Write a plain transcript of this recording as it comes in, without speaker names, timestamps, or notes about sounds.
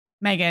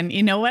Megan,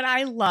 you know what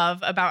I love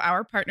about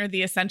our partner,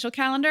 The Essential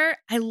Calendar?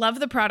 I love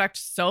the product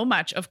so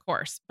much, of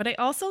course, but I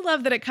also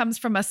love that it comes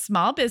from a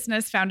small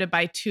business founded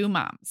by two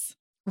moms.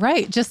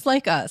 Right, just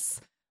like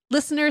us.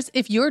 Listeners,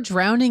 if you're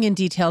drowning in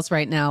details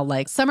right now,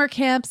 like summer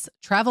camps,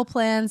 travel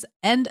plans,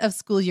 end of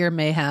school year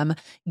mayhem,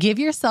 give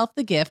yourself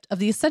the gift of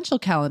The Essential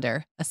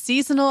Calendar, a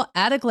seasonal,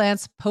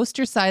 at-a-glance,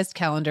 poster-sized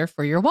calendar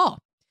for your wall.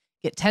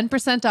 Get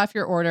 10% off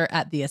your order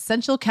at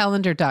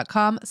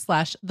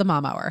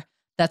theessentialcalendar.com/themomhour.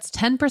 That's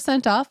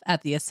 10% off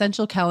at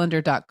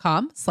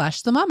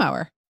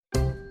theessentialcalendar.com/themomhour.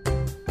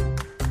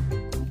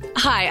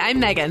 Hi, I'm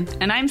Megan.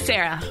 And I'm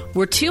Sarah.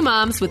 We're two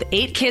moms with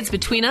 8 kids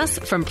between us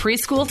from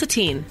preschool to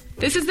teen.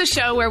 This is the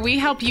show where we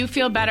help you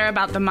feel better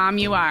about the mom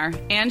you are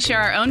and share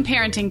our own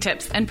parenting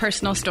tips and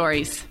personal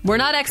stories. We're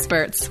not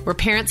experts. We're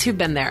parents who've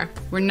been there.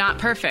 We're not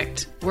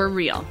perfect. We're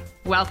real.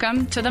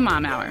 Welcome to the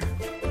Mom Hour.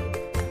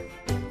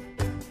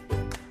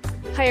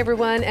 Hi,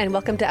 everyone, and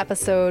welcome to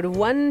episode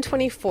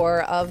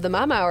 124 of the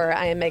Mom Hour.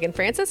 I am Megan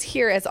Francis,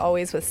 here as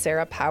always with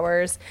Sarah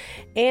Powers.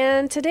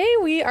 And today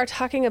we are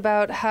talking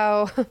about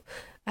how,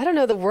 I don't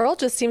know, the world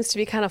just seems to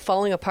be kind of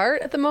falling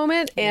apart at the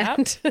moment.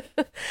 And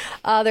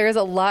there is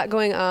a lot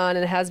going on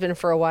and has been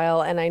for a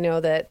while. And I know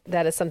that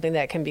that is something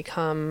that can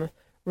become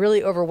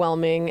really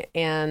overwhelming.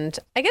 And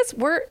I guess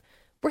we're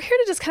here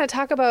to just kind of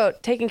talk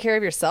about taking care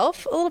of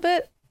yourself a little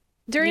bit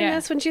during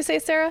this, wouldn't you say,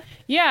 Sarah?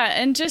 Yeah,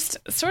 and just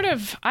sort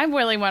of, I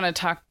really want to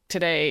talk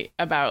today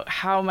about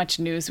how much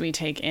news we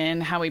take in,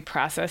 how we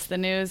process the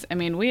news. I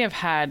mean, we have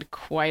had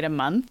quite a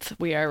month.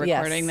 We are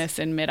recording this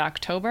in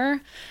mid-October.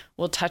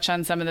 We'll touch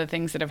on some of the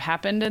things that have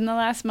happened in the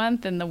last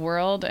month in the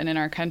world and in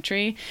our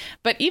country.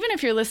 But even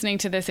if you're listening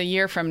to this a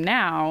year from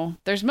now,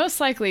 there's most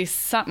likely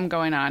something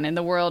going on in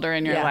the world or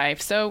in your life.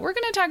 So we're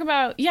going to talk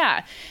about,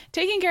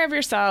 taking care of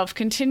yourself,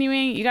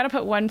 continuing. You got to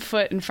put one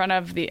foot in front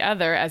of the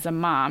other as a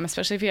mom,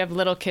 especially if you have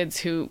little kids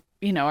who,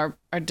 you know,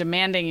 are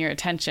demanding your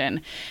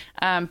attention.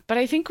 But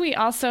I think we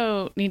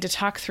also need to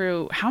talk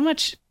through how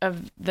much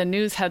of the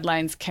news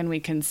headlines can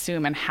we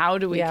consume and how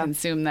do we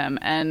consume them?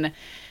 And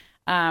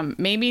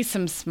maybe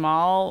some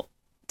small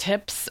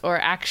tips or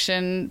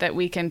action that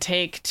we can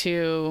take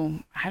to,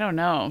 I don't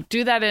know,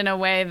 do that in a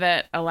way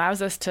that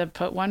allows us to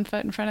put one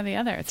foot in front of the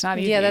other. It's not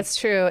easy. Yeah, that's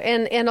true.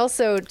 And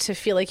also to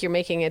feel like you're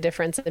making a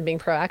difference and being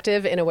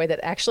proactive in a way that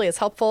actually is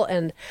helpful.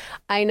 And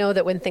I know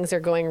that when things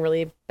are going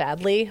really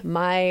badly,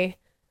 my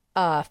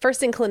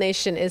first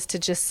inclination is to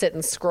just sit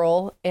and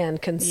scroll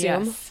and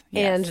consume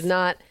and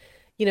not,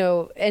 you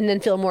know, and then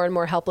feel more and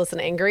more helpless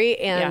and angry.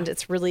 And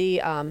it's really,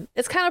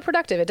 it's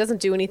counterproductive. It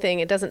doesn't do anything.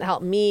 It doesn't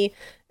help me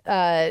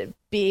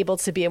be able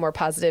to be a more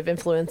positive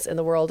influence in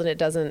the world. And it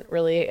doesn't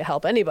really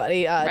help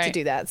anybody to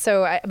do that.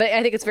 So, but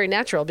I think it's very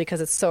natural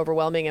because it's so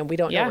overwhelming and we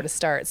don't know where to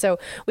start. So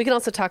we can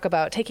also talk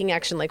about taking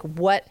action, like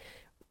what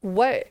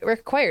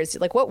requires,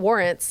 like what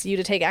warrants you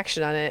to take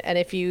action on it. And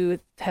if you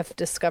have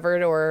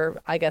discovered,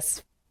 or I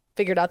guess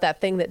figured out that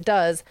thing that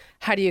does,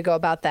 how do you go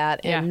about that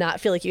and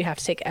not feel like you have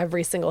to take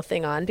every single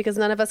thing on, because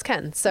none of us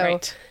can. So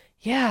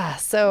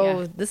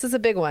this is a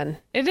big one.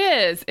 It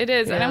is.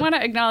 Yeah. And I want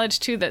to acknowledge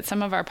too that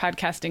some of our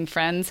podcasting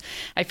friends,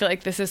 I feel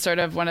like this is sort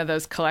of one of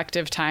those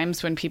collective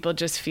times when people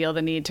just feel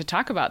the need to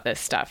talk about this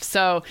stuff.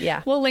 So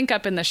we'll link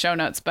up in the show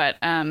notes, but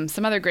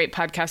some other great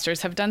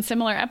podcasters have done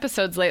similar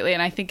episodes lately.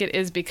 And I think it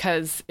is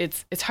because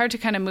it's hard to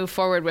kind of move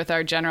forward with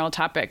our general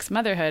topics,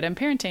 motherhood and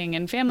parenting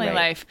and family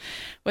life,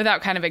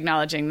 without kind of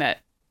acknowledging that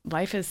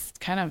life is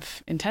kind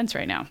of intense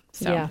right now.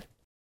 So.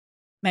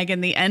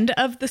 Megan, the end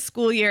of the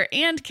school year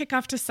and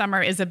kickoff to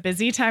summer is a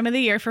busy time of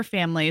the year for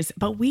families,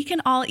 but we can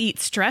all eat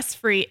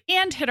stress-free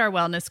and hit our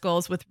wellness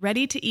goals with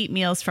ready-to-eat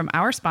meals from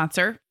our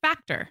sponsor,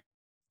 Factor.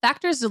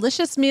 Factor's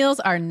delicious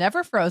meals are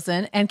never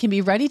frozen and can be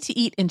ready to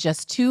eat in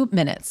just 2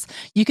 minutes.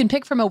 You can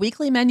pick from a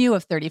weekly menu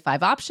of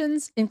 35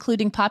 options,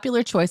 including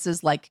popular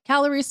choices like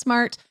Calorie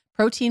Smart,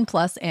 Protein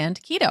Plus, and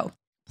Keto.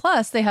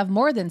 Plus, they have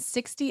more than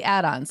 60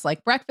 add-ons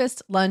like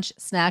breakfast, lunch,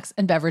 snacks,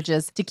 and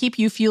beverages to keep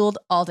you fueled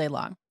all day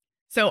long.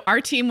 So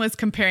our team was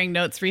comparing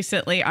notes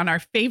recently on our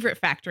favorite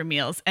Factor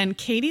meals, and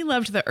Katie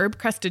loved the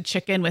herb-crusted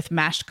chicken with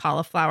mashed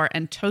cauliflower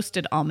and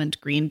toasted almond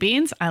green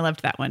beans. I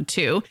loved that one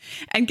too.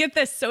 And get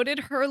this, so did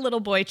her little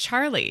boy,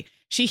 Charlie.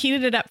 She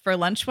heated it up for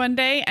lunch one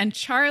day, and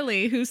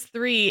Charlie, who's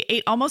 3,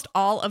 ate almost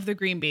all of the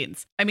green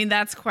beans. I mean,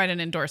 that's quite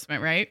an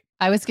endorsement, right?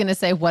 I was going to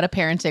say, what a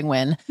parenting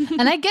win.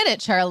 And I get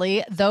it,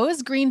 Charlie.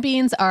 Those green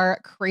beans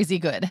are crazy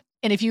good.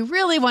 And if you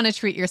really want to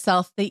treat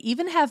yourself, they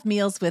even have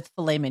meals with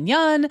filet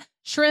mignon,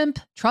 shrimp,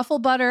 truffle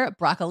butter,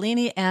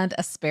 broccolini, and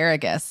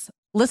asparagus.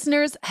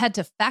 Listeners, head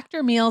to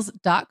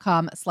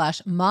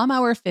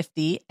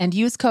factormeals.com/momhour50 and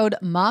use code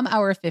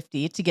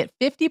momhour50 to get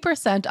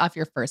 50% off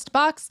your first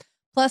box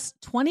plus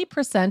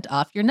 20%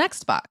 off your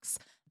next box.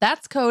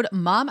 That's code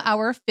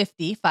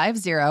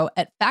momhour50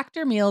 at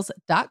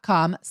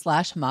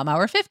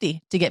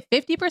factormeals.com/momhour50 to get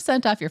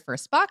 50% off your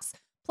first box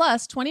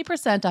plus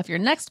 20% off your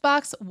next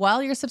box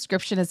while your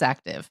subscription is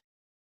active.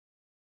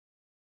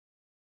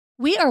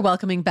 We are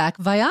welcoming back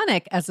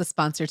Vionic as a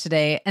sponsor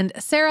today. And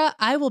Sarah,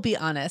 I will be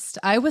honest,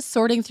 I was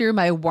sorting through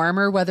my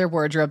warmer weather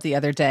wardrobe the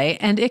other day,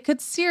 and it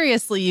could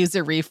seriously use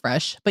a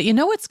refresh. But you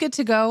know what's good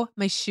to go?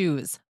 My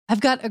shoes.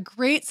 I've got a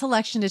great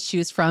selection to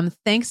choose from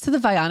thanks to the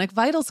Vionic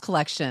Vitals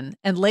collection.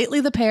 And lately,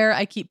 the pair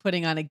I keep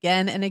putting on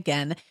again and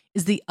again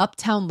is the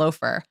Uptown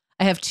Loafer.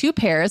 I have two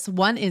pairs,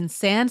 one in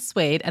sand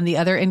suede and the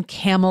other in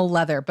camel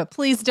leather, but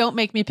please don't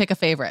make me pick a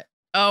favorite.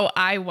 Oh,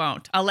 I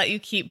won't. I'll let you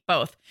keep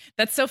both.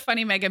 That's so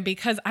funny, Megan,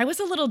 because I was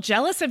a little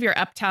jealous of your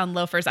Uptown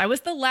loafers. I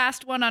was the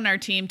last one on our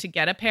team to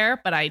get a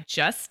pair, but I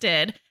just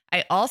did.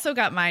 I also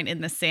got mine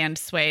in the sand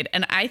suede,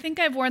 and I think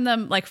I've worn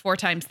them like 4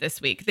 times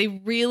this week. They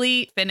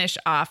really finish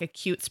off a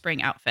cute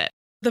spring outfit.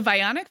 The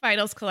Vionic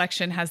Vitals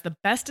collection has the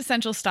best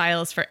essential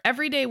styles for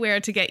everyday wear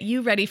to get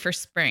you ready for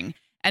spring.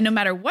 And no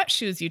matter what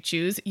shoes you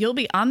choose, you'll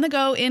be on the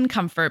go in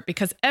comfort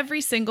because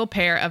every single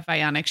pair of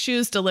Vionic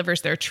shoes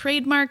delivers their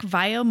trademark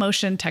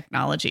VioMotion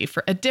technology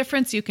for a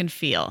difference you can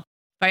feel.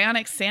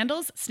 Vionic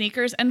sandals,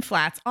 sneakers, and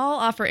flats all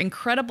offer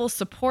incredible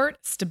support,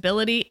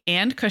 stability,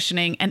 and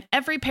cushioning, and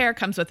every pair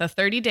comes with a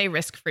 30-day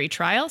risk-free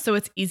trial, so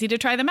it's easy to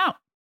try them out.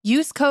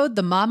 Use code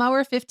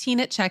TheMomHour15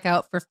 at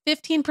checkout for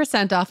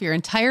 15% off your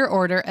entire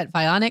order at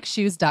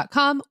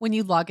VionicShoes.com when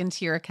you log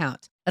into your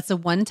account. That's a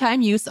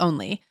one-time use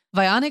only.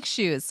 Vionic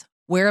Shoes.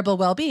 Wearable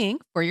well-being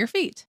for your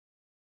feet.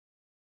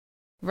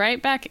 Right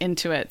back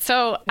into it.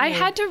 So I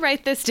had to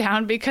write this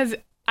down because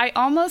I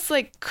almost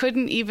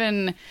couldn't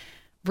even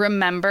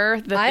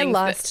remember the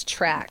things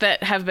track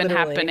that have been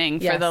happening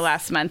for the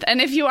last month.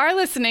 And if you are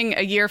listening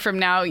a year from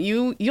now,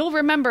 you'll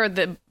remember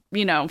the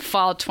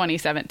fall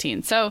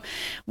 2017. So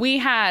we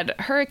had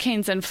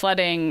hurricanes and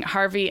flooding,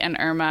 Harvey and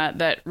Irma,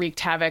 that wreaked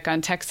havoc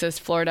on Texas,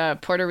 Florida,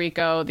 Puerto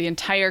Rico, the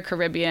entire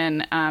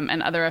Caribbean,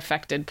 and other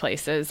affected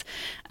places.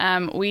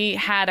 We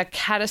had a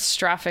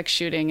catastrophic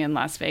shooting in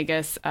Las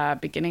Vegas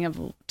beginning of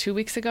 2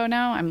 weeks ago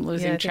now. I'm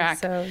losing track.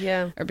 I think so,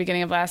 yeah. Or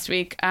beginning of last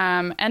week.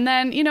 And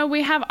then,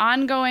 we have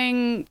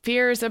ongoing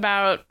fears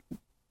about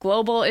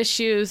global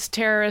issues,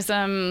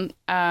 terrorism,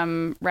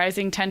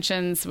 rising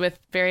tensions with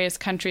various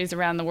countries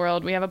around the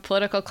world. We have a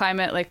political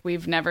climate like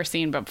we've never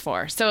seen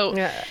before. So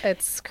yeah,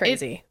 it's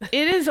crazy.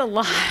 It is a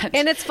lot.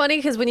 And it's funny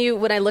because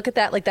when I look at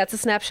that, that's a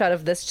snapshot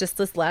of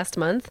this last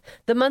month.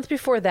 The month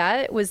before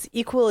that was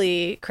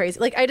equally crazy.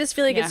 I just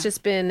feel like it's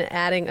just been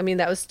adding. I mean,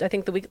 that was, I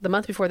think the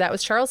month before that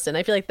was Charleston.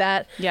 I feel like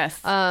that.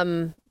 Yes.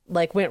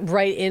 Went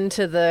right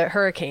into the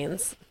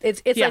hurricanes.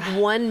 It's like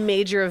one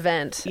major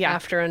event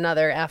after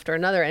another,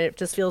 and it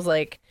just feels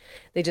like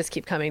they just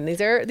keep coming. These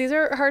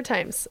are hard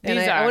times, and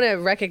I want to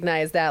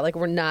recognize that.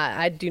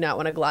 I do not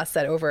want to gloss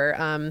that over.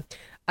 I'm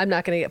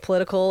not going to get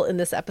political in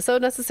this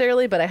episode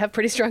necessarily, but I have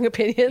pretty strong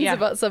opinions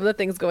about some of the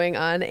things going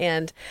on,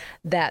 and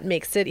that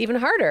makes it even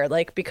harder.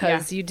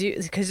 Because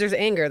there's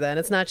anger. Then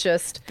it's not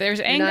just there's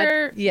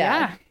anger.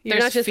 You're there's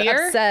not just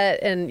fear.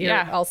 upset, and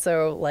you're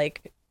also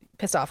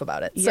pissed off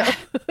about it. So,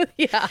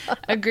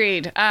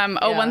 Agreed.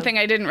 One thing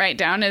I didn't write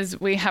down is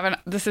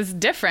this is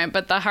different,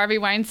 but the Harvey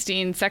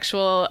Weinstein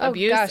sexual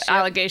abuse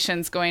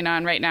allegations going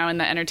on right now in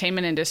the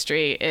entertainment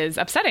industry is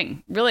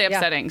upsetting, really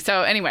upsetting.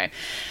 So anyway,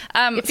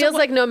 it feels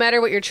like no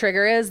matter what your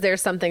trigger is,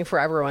 there's something for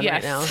everyone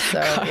right now. So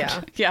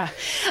yeah.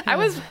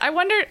 I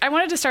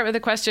wanted to start with a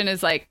question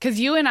is because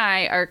you and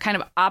I are kind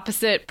of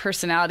opposite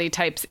personality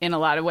types in a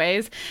lot of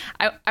ways.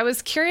 I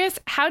was curious,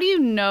 how do you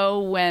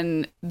know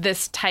when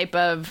this type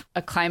of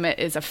a climate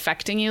is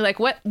affecting you?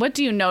 What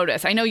do you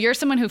notice? I know you're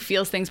someone who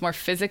feels things more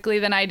physically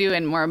than I do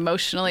and more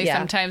emotionally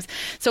sometimes.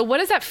 So what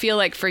does that feel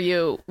like for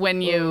you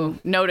when you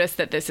notice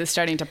that this is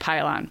starting to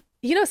pile on?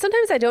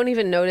 Sometimes I don't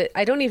even notice.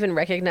 I don't even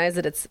recognize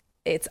that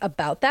it's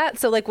about that.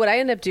 So what I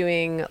end up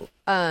doing,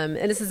 and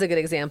this is a good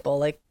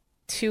example,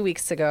 2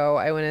 weeks ago,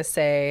 I want to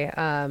say,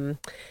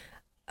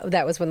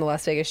 that was when the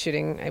Las Vegas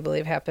shooting, I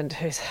believe, happened.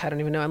 I don't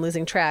even know. I'm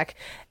losing track.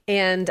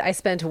 And I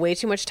spent way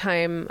too much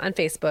time on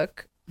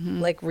Facebook,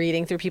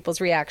 reading through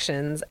people's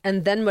reactions.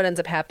 And then what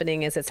ends up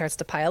happening is it starts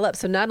to pile up.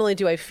 So not only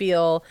do I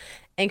feel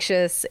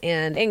anxious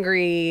and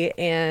angry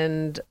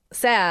and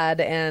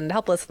sad and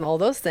helpless and all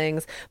those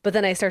things, but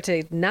then I start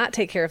to not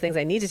take care of things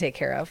I need to take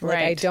care of.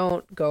 I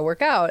don't go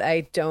work out.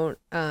 I don't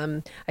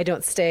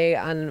stay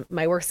on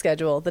my work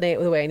schedule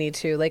the way I need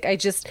to.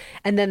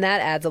 And then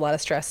that adds a lot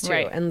of stress too.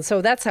 Right. And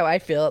so that's how I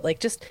feel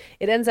it.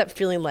 It ends up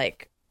feeling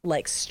like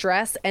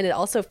stress. And it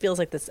also feels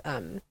like this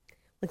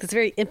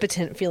very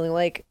impotent feeling,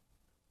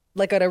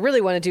 what I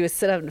really want to do is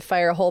sit up and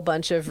fire a whole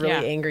bunch of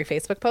really angry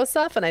Facebook posts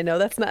off. And I know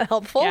that's not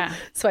helpful. Yeah.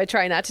 So I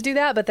try not to do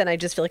that. But then I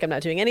just feel like I'm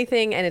not doing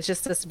anything. And it's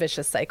just this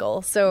vicious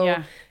cycle.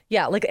 So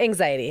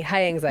anxiety,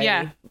 high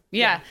anxiety.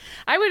 Yeah.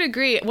 I would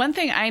agree. One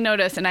thing I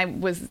noticed, and I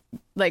was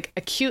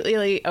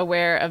acutely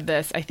aware of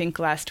this, I think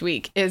last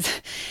week, is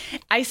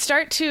I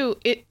start to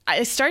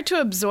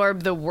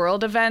absorb the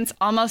world events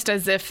almost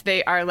as if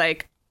they are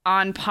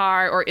on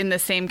par or in the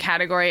same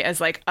category as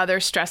other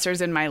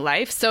stressors in my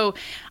life. So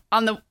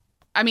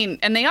I mean,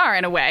 and they are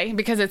in a way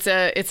because it's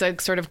a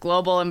sort of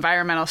global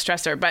environmental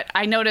stressor. But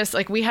I noticed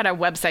like we had a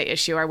website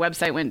issue. Our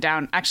website went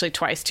down actually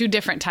twice, 2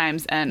 different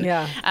times. And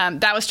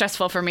that was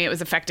stressful for me. It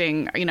was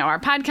affecting, our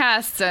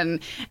podcasts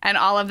and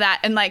all of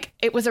that. And like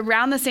it was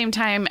around the same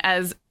time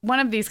as one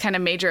of these kind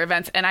of major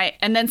events.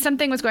 And then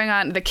something was going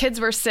on. The kids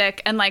were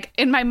sick. And like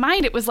in my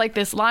mind, it was like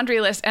this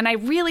laundry list. And I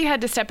really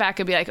had to step back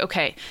and be like,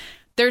 okay,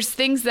 there's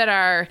things that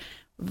are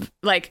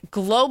like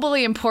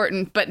globally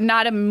important, but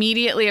not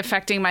immediately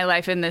affecting my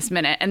life in this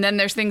minute. And then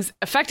there's things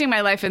affecting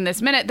my life in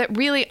this minute that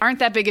really aren't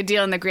that big a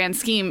deal in the grand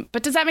scheme.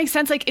 But does that make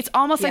sense? Like it's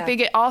almost like they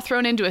get all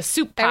thrown into a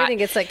soup pot. Everything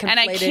gets like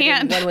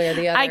conflated in one way or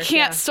the other. I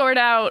can't sort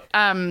out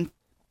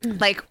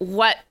like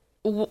what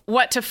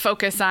to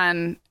focus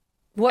on.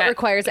 What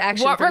requires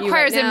action? What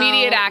requires right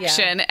immediate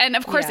action? Yeah. And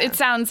of course, it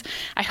sounds,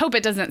 I hope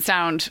it doesn't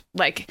sound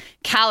like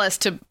callous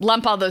to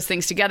lump all those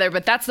things together,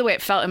 but that's the way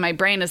it felt in my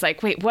brain is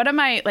like, wait, what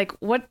am I, like,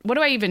 what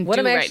do I even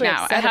do right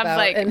now? I have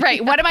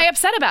like, what am I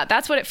upset about?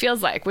 That's what it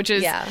feels like, which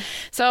is,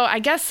 so I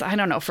guess, I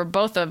don't know, for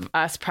both of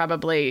us,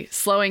 probably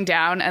slowing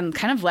down and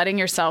kind of letting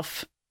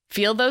yourself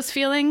feel those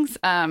feelings.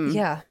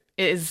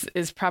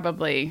 Is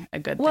probably a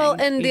good thing. Well,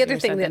 and the other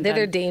thing, the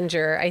other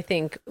danger, I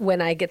think, when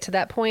I get to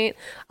that point,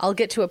 I'll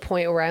get to a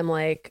point where I'm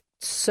like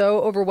so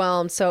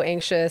overwhelmed, so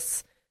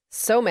anxious,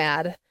 so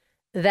mad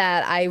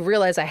that I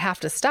realize I have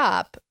to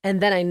stop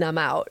and then I numb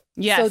out.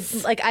 Yes.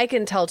 So like I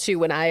can tell too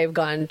when I've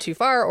gone too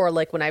far or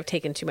like when I've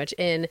taken too much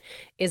in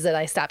is that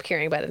I stop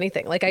caring about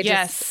anything. Like I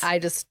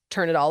just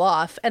turn it all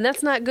off. And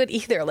that's not good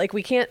either. Like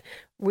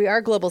we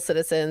are global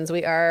citizens.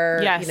 We are,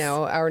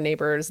 our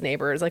neighbors.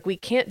 Like we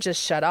can't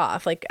just shut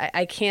off. Like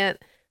I can't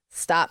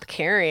stop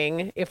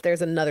caring if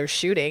there's another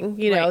shooting,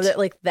 know, that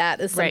like that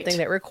is something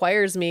that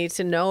requires me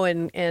to know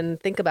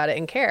and think about it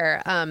and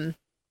care.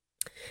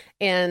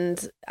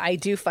 And I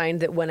do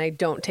find that when I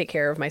don't take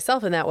care of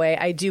myself in that way,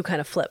 I do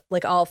kind of flip,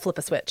 like I'll flip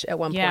a switch at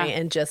one point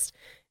and just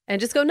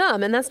go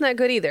numb. And that's not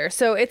good either.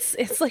 So it's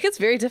like, it's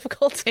very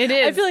difficult. It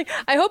is. I feel like,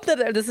 I hope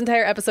that this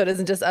entire episode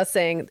isn't just us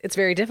saying it's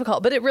very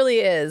difficult, but it really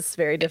is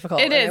very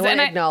difficult. It is. And I want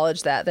to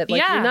acknowledge that like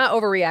you're not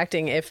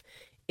overreacting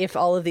if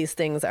all of these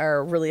things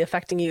are really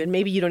affecting you and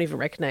maybe you don't even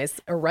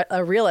recognize or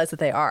realize that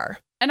they are.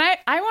 And I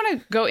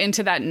want to go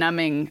into that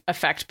numbing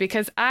effect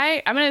because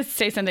I'm going to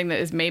say something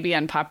that is maybe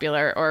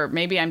unpopular or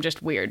maybe I'm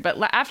just weird. But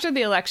after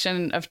the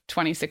election of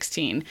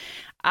 2016,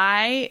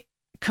 I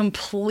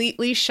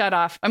completely shut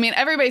off. I mean,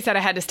 everybody said I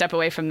had to step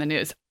away from the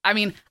news. I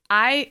mean,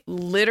 I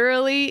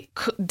literally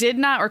did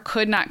not or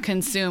could not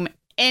consume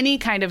any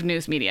kind of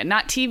news media,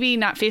 not TV,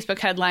 not Facebook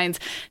headlines,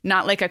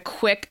 not like a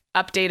quick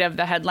update of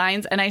the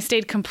headlines. And I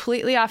stayed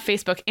completely off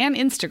Facebook and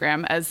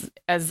Instagram, as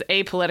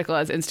apolitical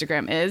as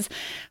Instagram is,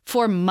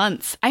 for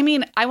months. I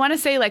mean, I want to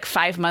say like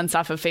 5 months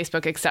off of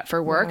Facebook, except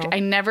for work. Wow. I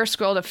never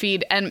scrolled a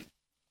feed. And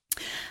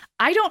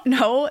I don't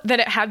know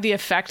that it had the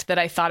effect that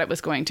I thought it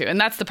was going to.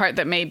 And that's the part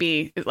that may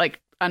be like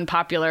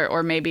unpopular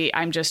or maybe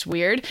I'm just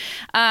weird.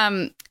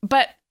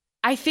 But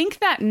I think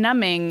that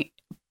numbing,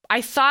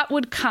 I thought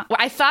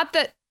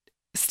that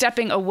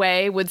stepping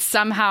away would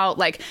somehow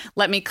like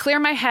let me clear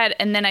my head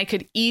and then I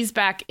could ease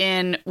back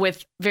in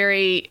with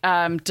very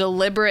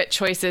deliberate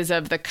choices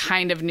of the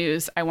kind of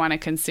news I want to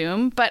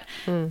consume. But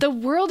the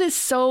world is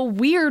so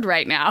weird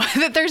right now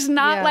that there's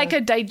not like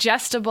a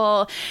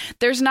digestible,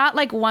 there's not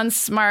like one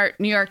smart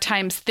New York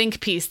Times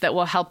think piece that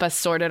will help us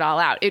sort it all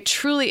out. It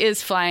truly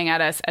is flying at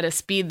us at a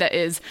speed that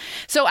is.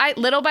 So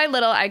little by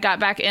little, I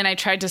got back in. I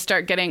tried to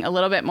start getting a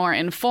little bit more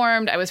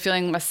informed. I was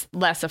feeling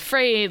less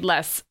afraid,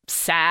 less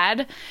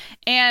sad.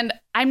 And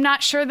I'm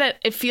not sure that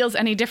it feels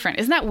any different.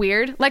 Isn't that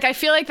weird? Like, I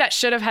feel like that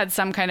should have had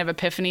some kind of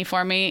epiphany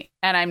for me.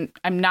 And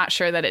I'm not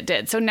sure that it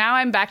did. So now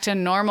I'm back to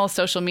normal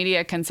social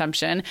media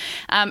consumption.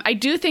 I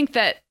do think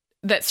that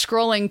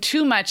scrolling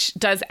too much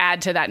does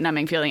add to that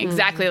numbing feeling,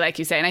 exactly like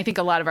you say. And I think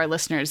a lot of our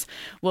listeners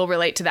will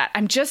relate to that.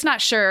 I'm just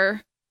not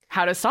sure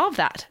how to solve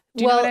that.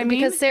 Do you know what I mean?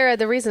 Because Sarah,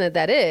 the reason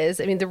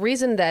the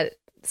reason that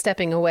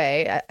stepping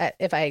away,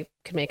 if I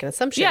could make an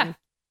assumption,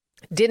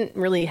 didn't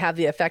really have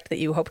the effect that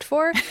you hoped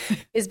for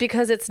is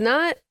because it's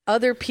not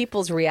other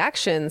people's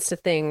reactions to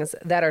things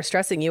that are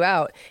stressing you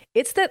out.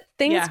 It's that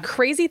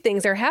crazy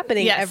things are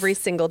happening every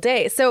single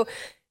day. So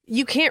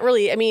you can't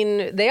really, I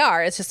mean, they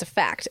are, it's just a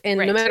fact. And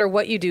no matter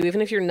what you do,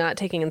 even if you're not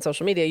taking in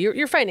social media,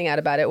 you're finding out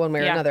about it one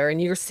way or another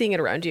and you're seeing it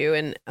around you.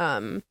 And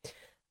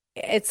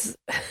it's,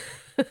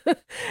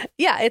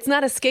 it's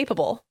not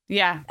escapable.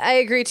 Yeah. I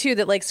agree too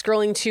that like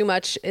scrolling too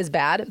much is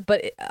bad,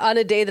 but on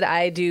a day that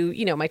I do,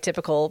 my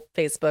typical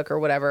Facebook or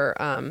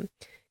whatever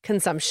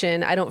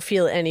consumption, I don't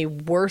feel any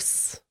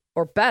worse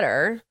or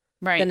better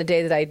than a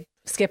day that I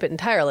skip it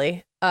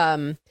entirely.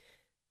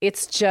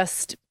 It's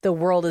just, the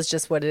world is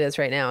just what it is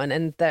right now.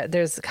 And that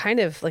there's kind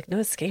of like no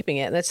escaping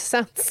it. And that just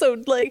sounds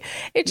so like,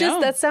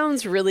 that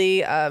sounds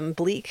really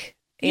bleak.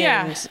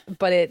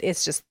 But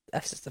that's just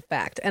a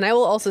fact. And I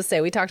will also say,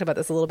 we talked about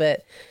this a little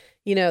bit,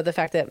 the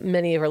fact that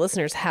many of our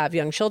listeners have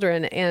young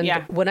children. And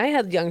when I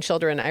had young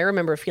children, I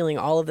remember feeling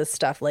all of this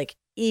stuff, like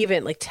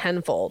even like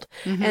tenfold.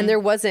 And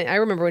I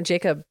remember when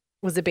Jacob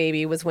was a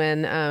baby was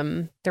when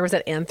there was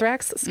that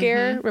anthrax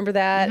scare. Remember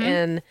that?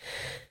 And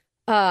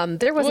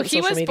there wasn't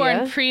social media. Well, he was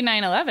born pre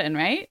 9/11,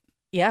 right?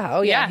 Yeah.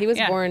 Oh, yeah. He was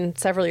born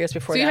several years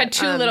before that. So you had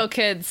two little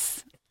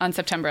kids on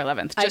September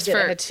 11th. I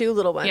had two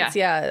little ones.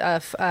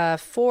 Yeah.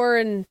 4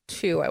 and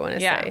 2, I want to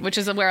say. Yeah, which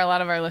is where a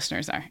lot of our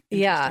listeners are.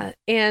 Yeah.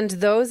 And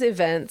those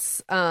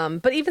events,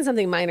 but even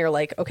something minor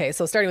like, okay,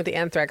 so starting with the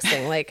anthrax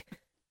thing, like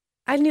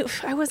I knew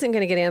I wasn't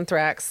going to get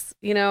anthrax,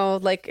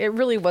 like it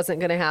really wasn't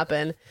going to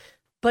happen.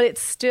 But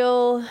it's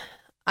still,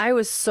 I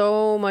was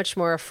so much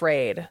more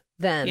afraid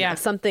then of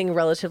something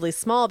relatively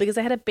small because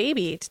I had a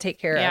baby to take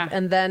care of.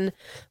 And then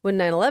when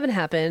 9/11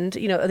 happened,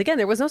 again,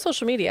 there was no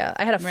social media.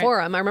 I had a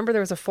forum. I remember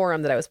there was a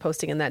forum that I was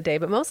posting in that day,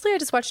 but mostly I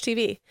just watched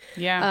TV.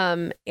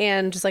 Yeah.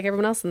 And just like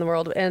everyone else in the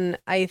world. And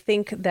I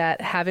think that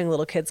having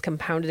little kids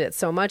compounded it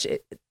so much.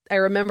 I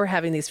remember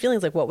having these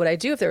feelings like, what would I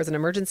do if there was an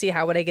emergency?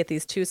 How would I get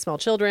these 2 small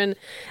children?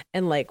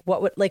 And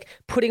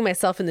putting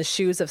myself in the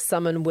shoes of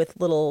someone with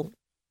little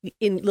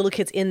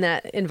kids in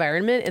that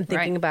environment and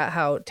thinking about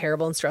how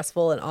terrible and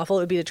stressful and awful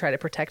it would be to try to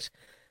protect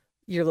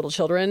your little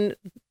children.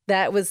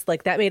 That was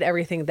that made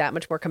everything that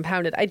much more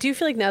compounded. I do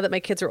feel like now that my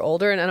kids are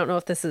older, and I don't know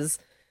if this is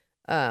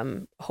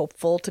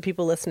hopeful to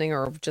people listening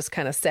or just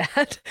kind of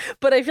sad,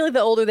 but I feel like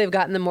the older they've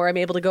gotten, the more I'm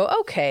able to go,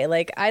 okay,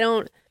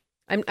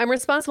 I'm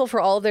responsible for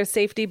all of their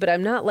safety, but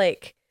I'm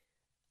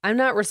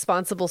not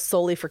responsible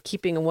solely for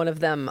keeping one of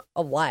them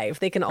alive.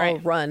 They can all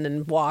run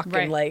and walk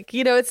and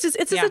it's just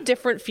a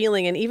different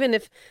feeling. And even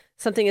if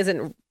something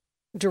isn't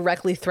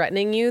directly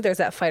threatening you, there's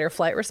that fight or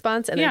flight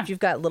response. And if you've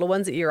got little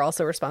ones that you're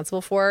also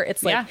responsible for,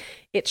 it's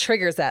it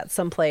triggers that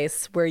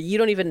someplace where you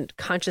don't even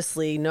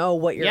consciously know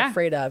what you're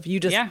afraid of.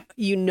 You just,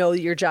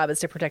 your job is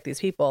to protect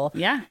these people.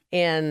 Yeah.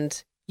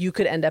 And you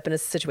could end up in a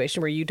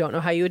situation where you don't know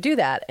how you would do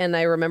that. And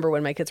I remember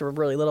when my kids were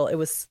really little, it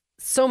was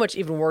so much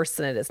even worse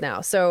than it is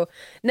now. So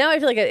now I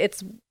feel like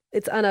it's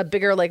on a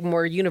bigger,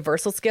 more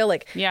universal scale.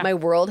 My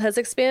world has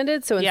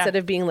expanded. So instead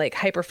of being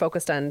hyper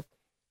focused on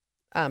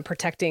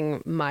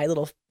protecting my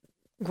little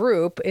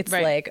group, it's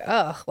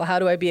how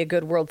do I be a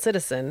good world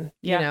citizen?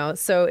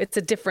 So it's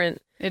a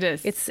different. It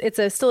is.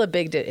 It's still a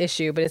big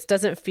issue, but it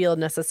doesn't feel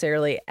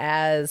necessarily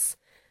as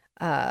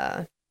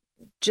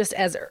just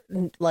as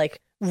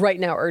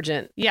right now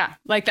urgent. Yeah,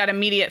 like that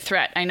immediate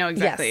threat. I know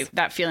exactly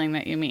that feeling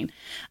that you mean.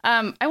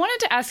 I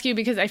wanted to ask you,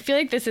 because I feel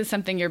like this is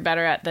something you're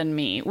better at than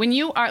me. When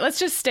you are, let's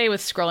just stay with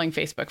scrolling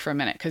Facebook for a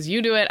minute, because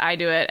you do it, I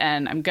do it,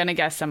 and I'm going to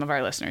guess some of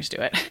our listeners do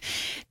it.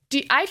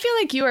 I feel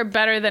like you are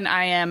better than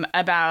I am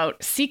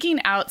about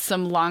seeking out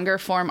some longer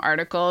form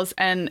articles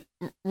and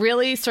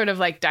really sort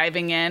of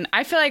diving in.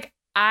 I feel like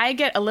I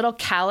get a little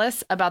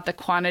callous about the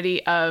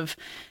quantity of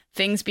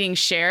things being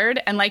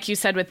shared. And like you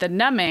said, with the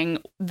numbing,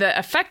 the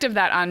effect of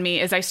that on me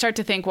is I start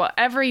to think, well,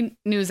 every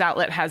news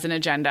outlet has an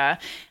agenda.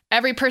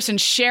 Every person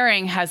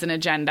sharing has an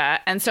agenda.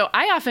 And so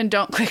I often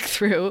don't click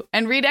through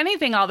and read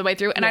anything all the way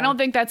through. And I don't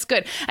think that's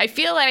good. I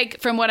feel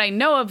like from what I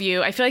know of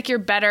you, I feel like you're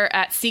better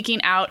at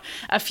seeking out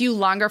a few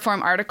longer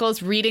form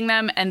articles, reading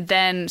them, and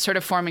then sort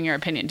of forming your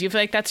opinion. Do you feel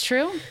like that's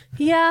true?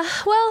 Yeah.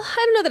 Well,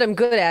 I don't know that I'm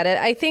good at it.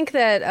 I think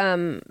that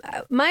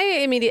my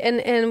immediate,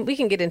 and we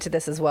can get into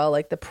this as well,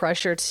 the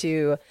pressure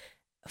to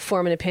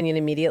form an opinion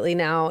immediately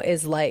now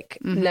is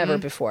never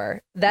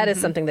before. That is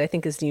something that I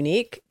think is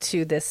unique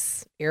to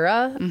this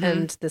era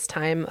and this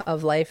time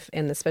of life,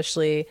 and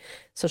especially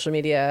social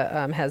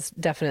media has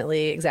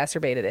definitely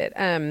exacerbated it.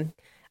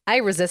 I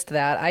resist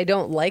that. I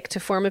don't like to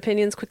form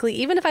opinions quickly,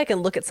 even if I can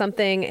look at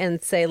something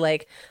and say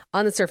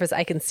on the surface,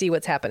 I can see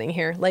what's happening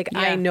here.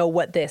 I know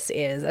what this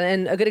is.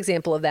 And a good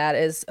example of that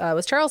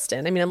was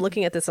Charleston. I mean, I'm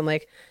looking at this, I'm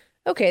like,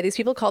 okay, these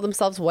people call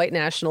themselves white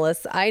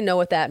nationalists. I know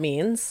what that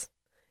means.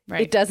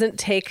 Right. It doesn't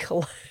take,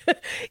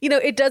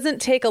 it doesn't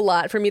take a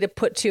lot for me to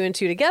put 2 and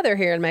 2 together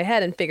here in my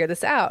head and figure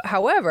this out.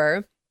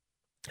 However,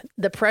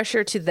 the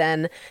pressure to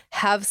then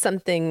have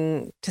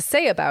something to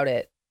say about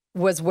it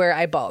was where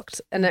I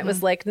balked. And it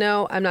was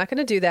no, I'm not going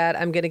to do that.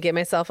 I'm going to give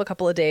myself a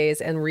couple of days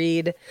and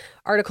read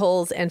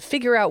articles and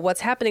figure out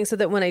what's happening so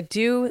that when I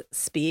do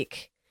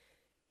speak,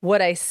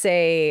 what I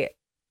say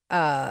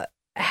has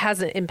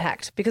an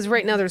impact. Because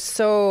right now there's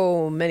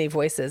so many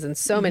voices and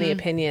so many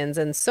opinions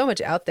and so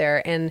much out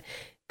there. And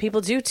people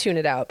do tune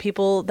it out.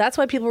 That's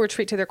why people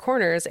retreat to their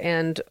corners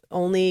and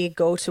only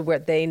go to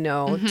what they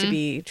know to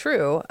be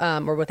true,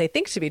 or what they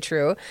think to be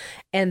true.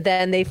 And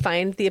then they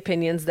find the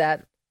opinions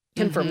that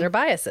confirm their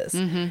biases.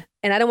 And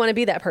I don't want to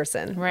be that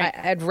person. Right.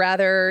 I'd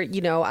rather,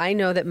 I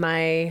know that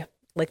my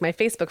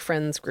Facebook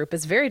friends group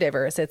is very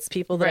diverse. It's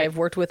people that I've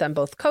worked with on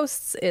both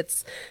coasts.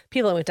 It's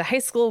people I went to high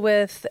school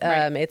with.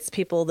 It's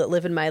people that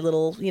live in my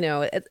little,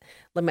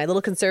 my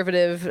little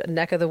conservative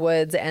neck of the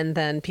woods. And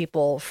then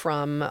people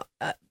from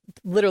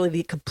literally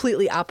the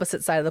completely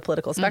opposite side of the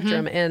political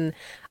spectrum. And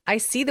I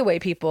see the way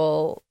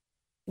people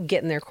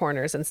get in their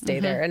corners and stay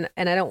there.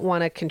 And I don't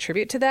want to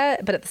contribute to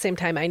that. But at the same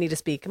time, I need to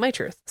speak my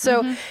truth.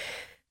 So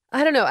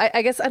I don't know.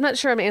 I guess I'm not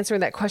sure I'm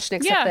answering that question,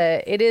 except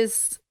that it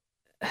is,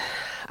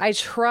 I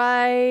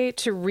try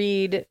to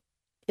read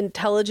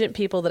intelligent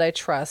people that I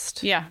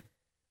trust.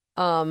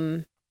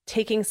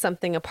 taking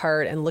something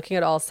apart and looking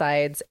at all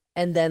sides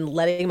and then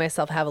letting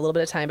myself have a little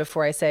bit of time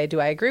before I say,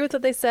 do I agree with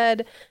what they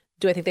said?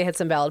 Do I think they had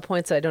some valid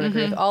points that I don't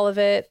agree with all of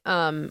it?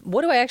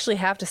 What do I actually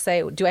have to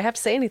say? Do I have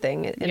to say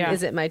anything? And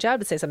is it my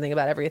job to say something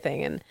about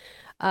everything? And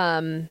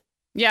I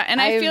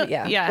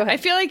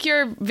feel like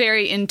you're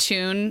very in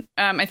tune.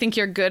 I think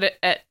you're good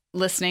at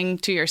listening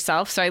to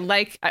yourself. So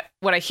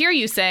what I hear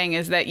you saying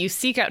is that you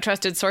seek out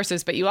trusted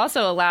sources, but you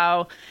also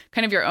allow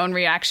kind of your own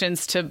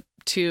reactions to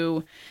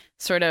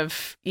sort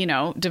of,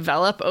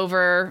 develop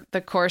over the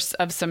course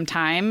of some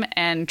time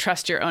and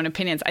trust your own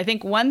opinions. I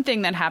think one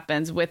thing that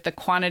happens with the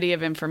quantity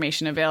of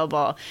information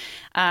available,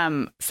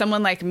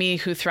 someone like me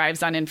who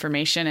thrives on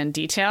information and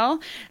detail,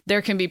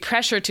 there can be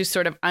pressure to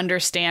sort of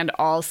understand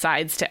all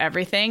sides to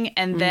everything.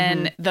 And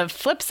then the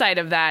flip side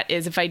of that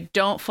is if I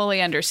don't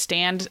fully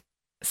understand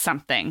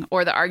something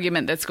or the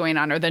argument that's going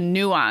on or the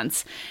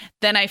nuance,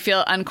 then I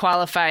feel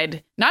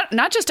unqualified,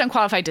 not just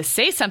unqualified to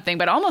say something,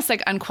 but almost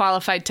like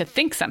unqualified to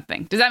think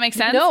something. Does that make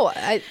sense? No,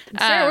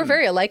 Sarah, we're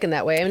very alike in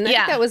that way. I mean, I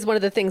think that was one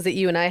of the things that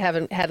you and I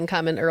had in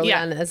common early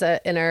on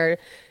in our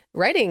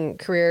writing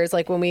careers,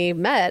 like when we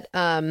met,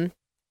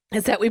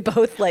 is that we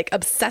both like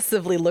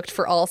obsessively looked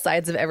for all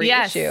sides of every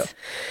issue.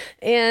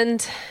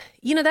 And,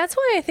 that's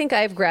why I think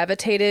I've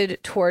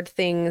gravitated toward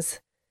things.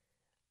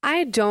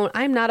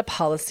 I'm not a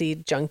policy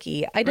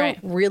junkie. I don't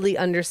really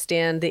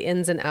understand the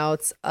ins and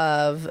outs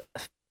of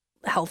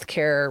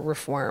healthcare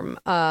reform.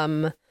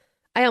 I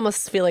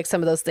almost feel like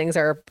some of those things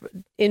are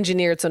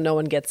engineered so no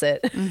one gets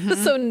it.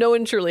 So no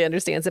one truly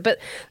understands it. But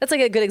that's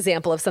like a good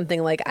example of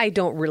something like I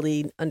don't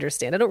really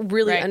understand. I don't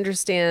really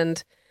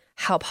understand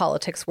how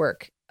politics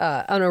work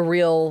on a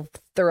real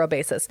thorough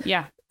basis.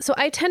 Yeah. So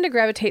I tend to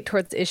gravitate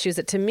towards issues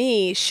that to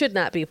me should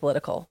not be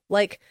political.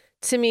 Like,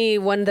 to me,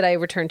 one that I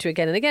return to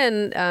again and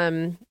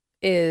again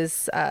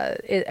is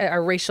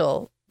our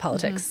racial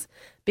politics.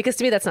 Because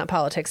to me, that's not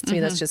politics. To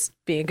me, that's just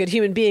being a good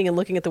human being and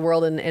looking at the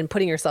world and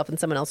putting yourself in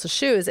someone else's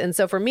shoes. And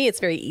so for me, it's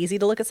very easy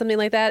to look at something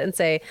like that and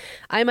say,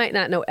 I might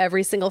not know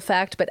every single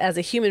fact, but as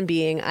a human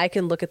being, I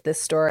can look at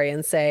this story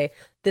and say,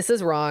 this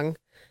is wrong.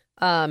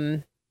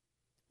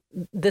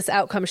 This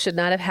outcome should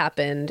not have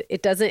happened.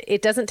 It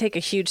doesn't take a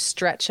huge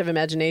stretch of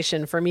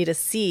imagination for me to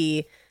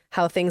see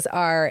how things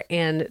are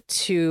and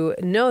to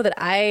know that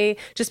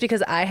just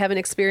because I haven't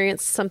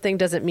experienced something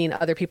doesn't mean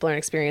other people aren't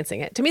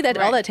experiencing it. To me, that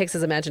all that takes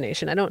is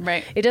imagination.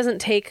 It doesn't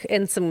take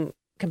in some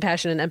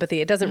compassion and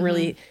empathy. It doesn't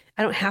really,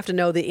 I don't have to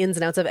know the ins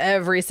and outs of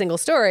every single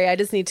story. I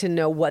just need to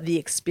know what the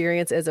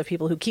experience is of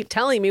people who keep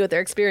telling me what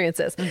their experience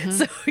is.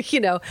 So,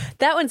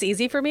 that one's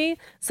easy for me.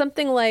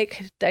 Something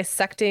like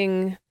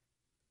dissecting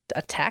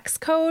a tax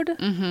code,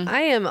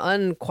 I am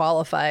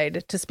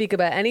unqualified to speak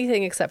about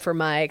anything except for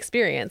my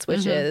experience,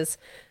 which is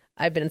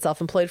I've been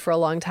self-employed for a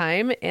long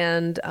time,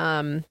 and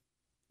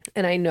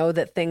I know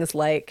that things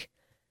like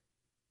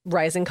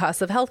rising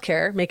costs of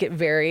healthcare make it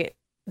very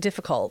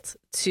difficult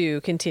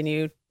to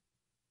continue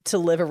to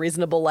live a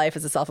reasonable life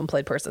as a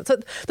self-employed person. So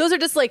those are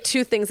just like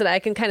two things that I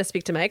can kind of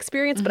speak to my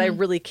experience, but I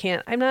really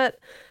can't.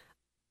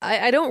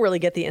 I don't really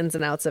get the ins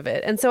and outs of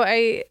it. And so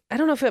I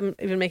don't know if I'm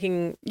even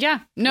making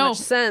much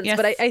sense,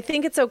 but I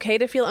think it's okay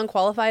to feel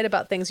unqualified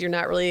about things you're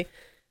not really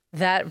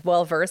that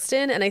well versed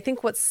in. And I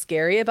think what's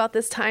scary about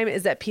this time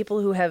is that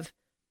people who have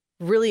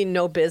really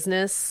no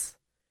business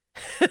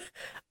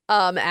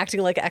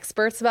acting like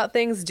experts about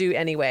things do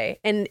anyway.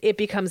 And it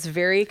becomes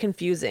very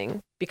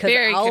confusing because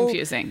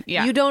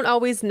you don't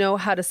always know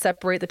how to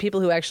separate the people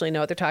who actually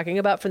know what they're talking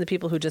about from the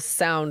people who just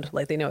sound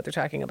like they know what they're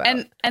talking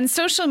about. And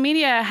social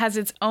media has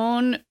its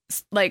own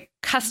like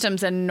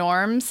customs and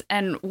norms.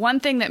 And one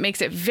thing that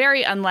makes it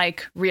very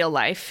unlike real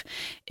life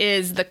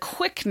is the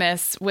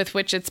quickness with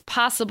which it's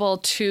possible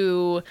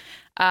to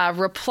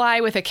reply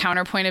with a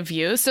counterpoint of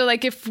view. So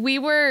like if we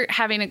were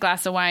having a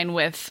glass of wine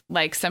with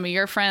like some of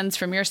your friends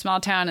from your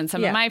small town and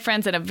some of my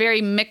friends and a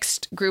very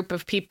mixed group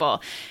of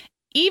people,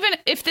 even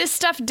if this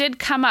stuff did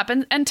come up,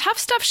 and tough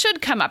stuff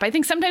should come up. I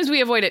think sometimes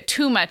we avoid it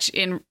too much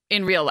in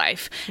real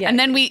life. Yeah. And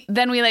then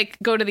we like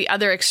go to the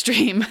other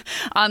extreme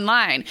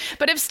online.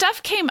 But if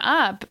stuff came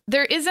up,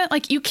 there isn't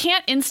like, you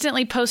can't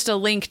instantly post a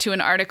link to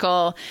an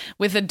article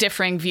with a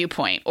differing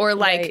viewpoint or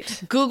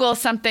like Google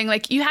something.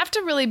 Like you have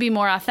to really be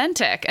more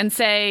authentic and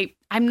say,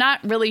 I'm not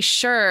really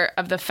sure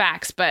of the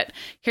facts, but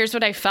here's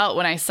what I felt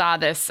when I saw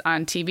this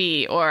on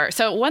TV. Or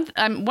so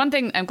one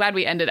thing, I'm glad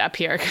we ended up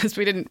here because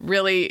we didn't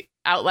really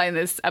outline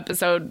this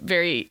episode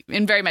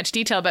in very much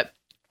detail, but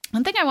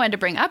one thing I wanted to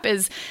bring up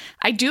is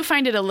I do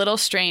find it a little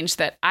strange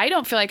that I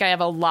don't feel like I have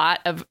a lot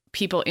of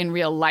people in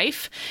real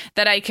life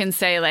that I can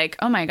say like,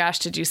 oh my gosh,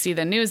 did you see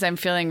the news? I'm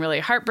feeling really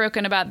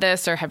heartbroken about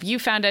this. Or have you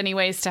found any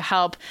ways to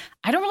help?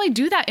 I don't really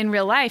do that in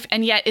real life.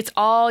 And yet it's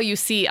all you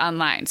see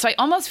online. So I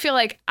almost feel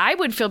like I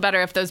would feel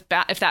better if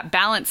if that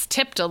balance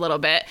tipped a little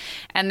bit.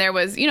 And there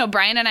was,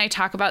 Brian and I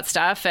talk about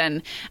stuff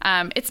and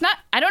it's not,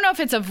 I don't know if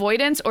it's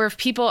avoidance or if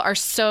people are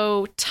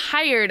so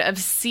tired of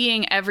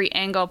seeing every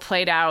angle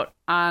played out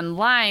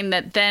online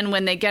that then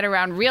when they get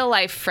around real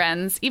life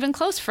friends, even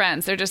close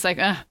friends, they're just like,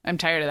 I'm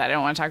tired of that. I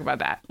don't want to talk talk about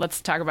that.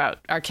 Let's talk about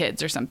our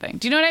kids or something.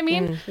 Do you know what I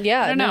mean?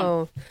 Yeah, I don't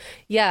know.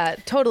 Yeah,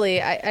 totally.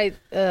 Yeah.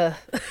 I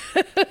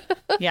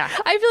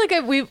feel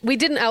like we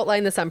didn't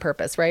outline this on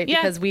purpose, right?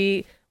 Yeah. Because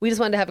we just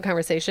wanted to have a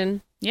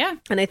conversation. Yeah.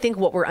 And I think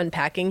what we're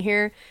unpacking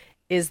here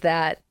is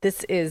that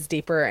this is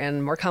deeper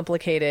and more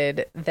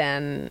complicated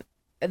than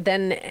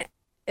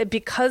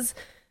because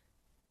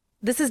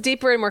this is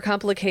deeper and more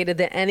complicated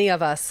than any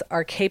of us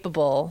are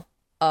capable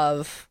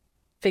of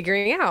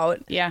figuring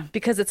out. Yeah.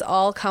 Because it's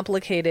all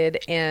complicated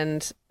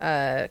and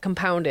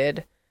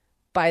compounded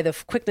by the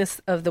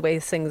quickness of the way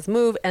things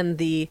move and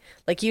the,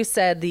 like you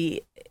said,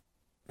 the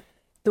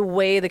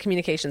way the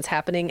communication's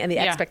happening and the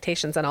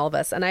expectations on all of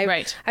us. And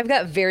I've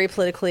got very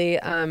politically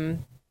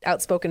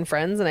outspoken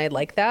friends, and I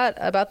like that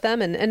about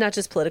them, and not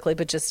just politically,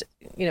 but just,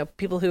 you know,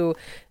 people who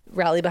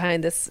rally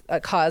behind this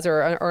cause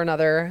or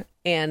another,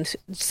 and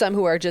some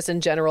who are just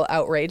in general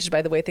outraged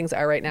by the way things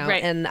are right now.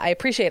 Right. And I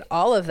appreciate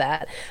all of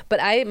that, but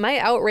my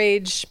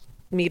outrage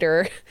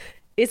meter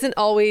isn't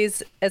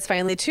always as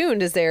finely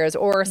tuned as theirs,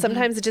 or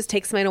sometimes it just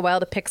takes mine a while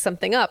to pick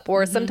something up,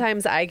 or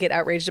sometimes I get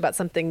outraged about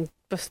something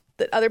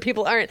that other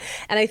people aren't.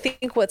 And I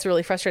think what's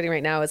really frustrating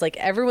right now is like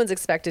everyone's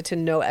expected to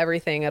know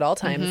everything at all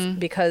times,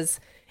 because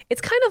it's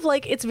kind of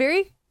like it's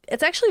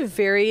actually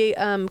very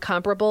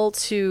comparable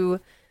to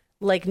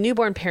like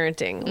newborn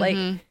parenting.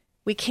 Like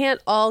we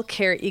can't all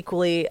care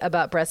equally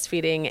about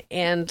breastfeeding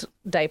and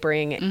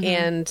diapering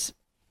and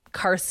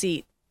car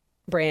seat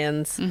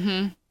brands.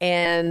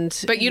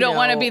 But you don't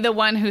want to be the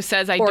one who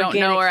says I don't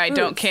know or I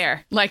don't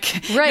care.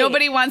 Like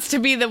nobody wants to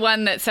be the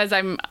one that says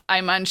I'm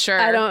unsure.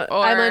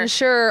 I'm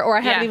unsure, or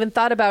I haven't even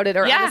thought about it,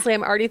 or honestly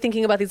I'm already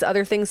thinking about these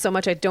other things so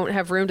much I don't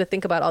have room to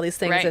think about all these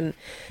things. Right. And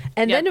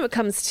then when it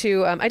comes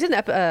to I did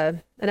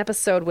an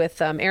episode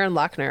with Aaron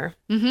Lochner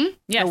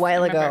Yes, a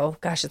while I ago. remember.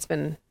 Gosh, it's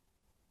been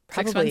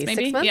 6 probably months,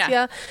 maybe? 6 months.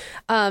 Yeah.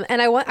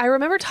 And I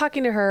remember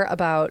talking to her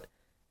about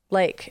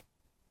like,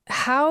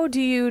 how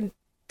do you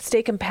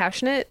stay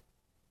compassionate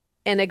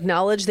and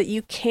acknowledge that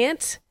you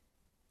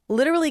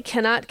literally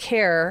cannot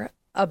care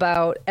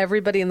about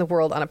everybody in the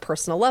world on a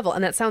personal level.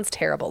 And that sounds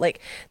terrible.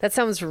 Like that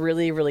sounds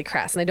really, really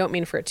crass. And I don't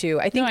mean for it to.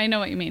 I think I know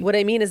what you mean. What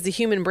I mean is the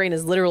human brain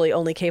is literally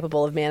only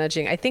capable of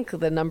managing. I think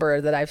the number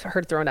that I've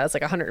heard thrown out is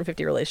like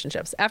 150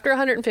 relationships. After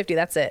 150,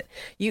 that's it.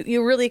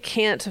 You really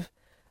can't,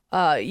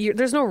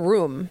 there's no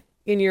room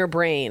in your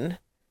brain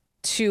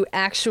to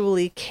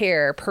actually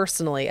care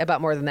personally about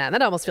more than that. And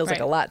that almost feels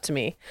like a lot to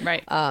me.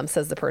 Right.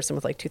 Says the person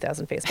with like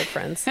 2,000 Facebook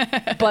friends,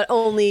 but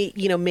only,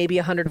 maybe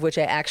 100 of which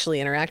I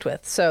actually interact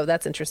with. So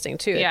that's interesting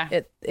too.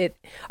 Yeah.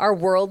 Our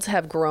worlds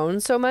have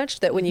grown so much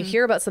that when you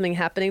hear about something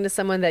happening to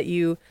someone that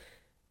you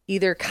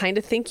either kind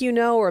of think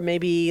or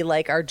maybe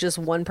like are just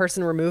one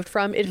person removed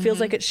from, it feels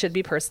like it should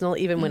be personal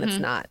even when it's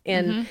not.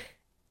 And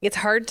it's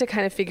hard to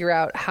kind of figure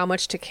out how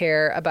much to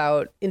care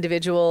about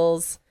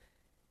individuals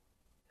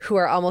who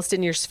are almost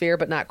in your sphere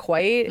but not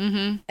quite,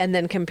 and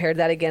then compare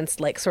that against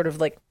like sort of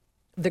like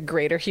the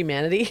greater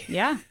humanity.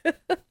 Yeah.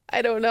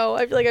 I don't know.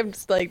 I feel like I'm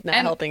just like not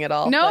helping at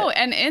all. No,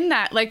 and in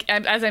that, like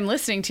as I'm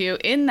listening to you,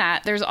 in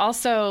that there's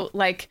also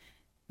like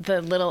the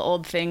little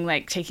old thing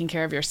like taking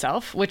care of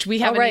yourself, which we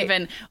haven't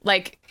even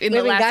like in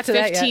the last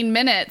 15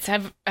 minutes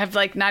have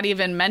like not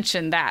even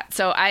mentioned that.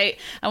 So I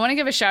want to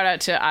give a shout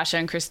out to Asha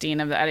and Christine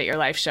of the Edit Your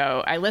Life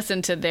show. I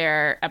listened to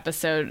their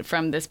episode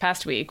from this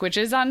past week, which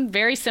is on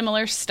very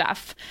similar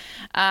stuff.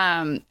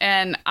 And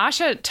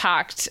Asha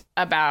talked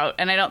about,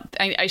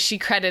 and she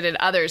credited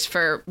others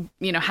for,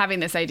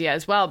 having this idea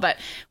as well, but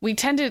we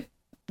tend to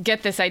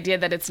get this idea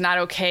that it's not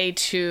okay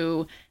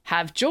to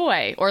have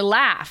joy or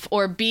laugh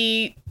or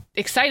be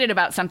excited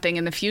about something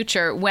in the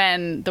future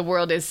when the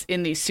world is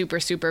in these super,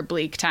 super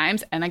bleak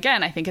times. And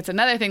again, I think it's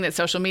another thing that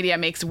social media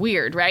makes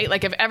weird, right?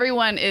 Like if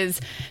everyone is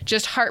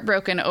just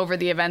heartbroken over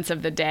the events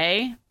of the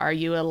day, are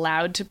you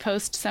allowed to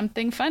post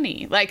something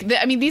funny? Like,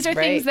 these are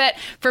things that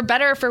for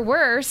better or for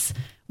worse,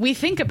 we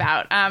think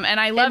about. And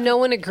I love... And no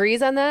one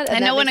agrees on that.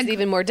 And that makes it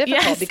even more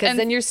difficult because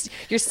then you're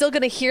still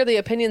going to hear the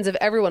opinions of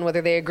everyone,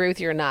 whether they agree with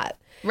you or not.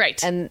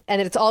 Right. And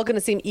it's all going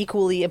to seem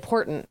equally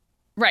important.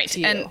 Right.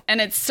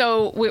 And it's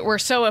so we're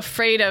so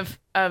afraid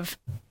of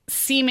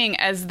seeming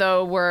as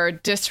though we're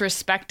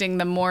disrespecting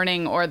the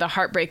mourning or the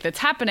heartbreak that's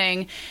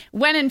happening,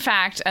 when in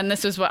fact, and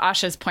this was what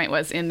Asha's point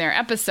was in their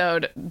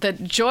episode, the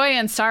joy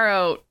and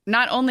sorrow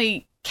not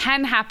only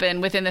can happen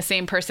within the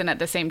same person at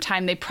the same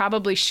time, they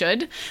probably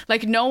should.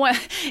 Like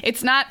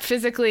it's not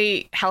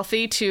physically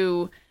healthy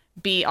to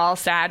be all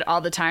sad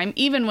all the time,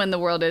 even when the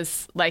world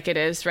is like it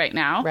is right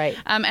now. Right.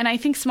 And I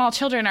think small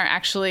children are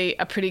actually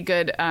a pretty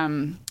good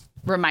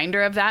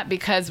reminder of that,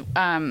 because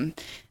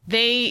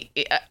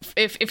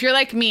if you're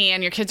like me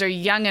and your kids are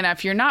young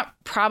enough, you're not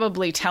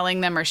probably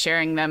telling them or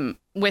sharing them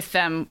with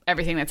them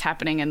everything that's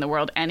happening in the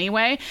world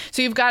anyway.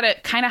 So you've got to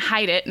kind of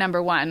hide it,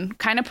 number one,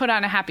 kind of put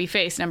on a happy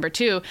face, number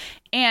two,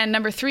 and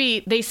number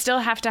three, they still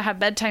have to have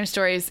bedtime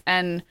stories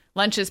and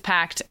lunches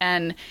packed.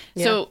 And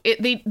so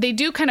they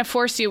do kind of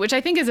force you, which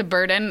I think is a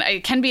burden.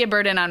 It can be a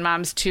burden on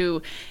moms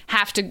to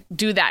have to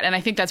do that. And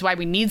I think that's why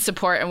we need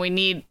support and we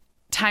need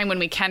time when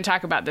we can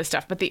talk about this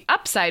stuff. But the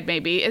upside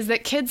maybe is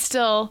that kids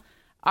still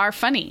are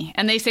funny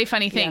and they say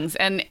funny things.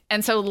 And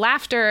so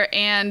laughter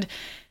and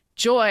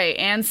joy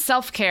and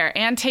self-care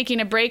and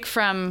taking a break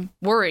from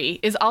worry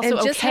is also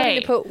and just okay.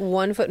 having to put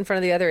one foot in front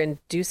of the other and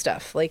do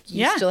stuff. Like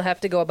you still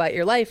have to go about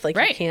your life. Like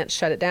you can't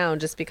shut it down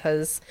just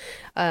because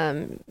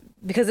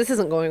this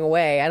isn't going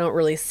away. I don't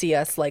really see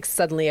us like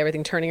suddenly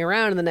everything turning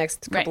around in the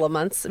next couple of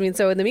months. I mean,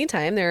 so in the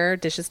meantime, there are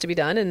dishes to be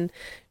done and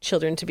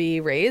children to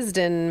be raised,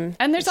 and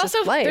there's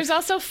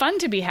also fun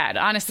to be had,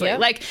 honestly. Yeah.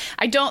 Like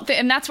I don't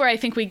and that's where I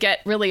think we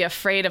get really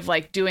afraid of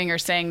like doing or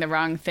saying the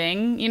wrong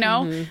thing, you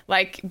know?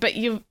 Like, but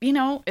you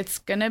know, it's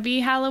going to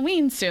be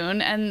Halloween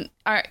soon, and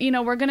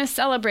we're going to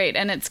celebrate,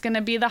 and it's going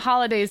to be the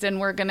holidays, and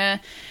we're going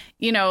to,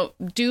 you know,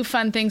 do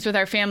fun things with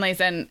our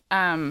families. And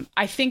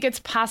I think it's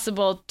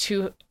possible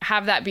to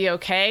have that be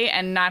okay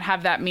and not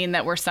have that mean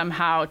that we're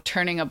somehow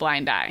turning a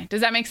blind eye.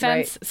 Does that make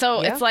sense? Right.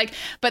 So it's like,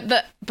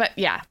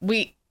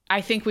 I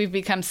think we've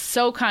become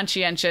so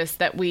conscientious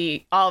that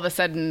we all of a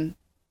sudden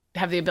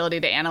have the ability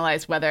to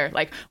analyze whether,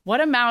 like, what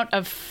amount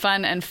of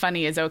fun and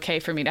funny is okay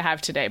for me to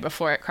have today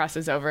before it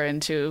crosses over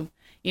into,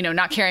 you know,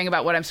 not caring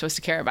about what I'm supposed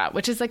to care about,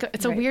 which is like,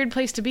 it's a weird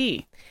place to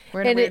be.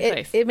 We're in a weird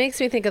place. It makes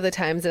me think of the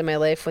times in my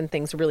life when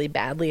things really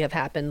badly have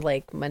happened,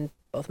 like when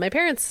both my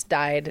parents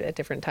died at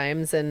different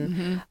times,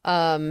 and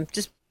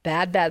just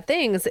bad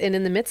things. And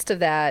in the midst of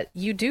that,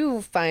 you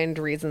do find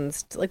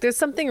reasons like there's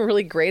something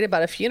really great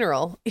about a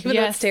funeral, even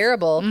though it's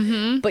terrible,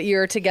 but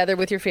you're together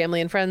with your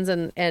family and friends,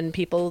 and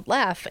people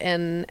laugh,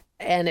 and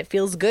it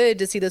feels good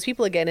to see those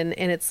people again.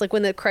 And it's like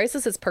when the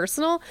crisis is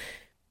personal,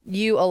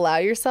 you allow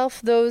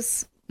yourself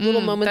those little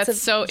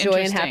moments of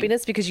joy and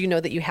happiness because you know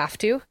that you have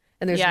to,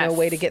 and there's no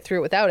way to get through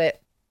it without it.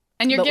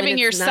 And you're giving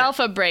yourself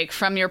a break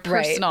from your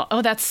personal.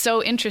 Oh, that's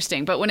so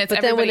interesting. But when it's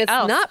everybody else,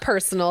 when it's not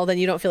personal, then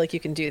you don't feel like you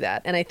can do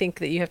that. And I think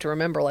that you have to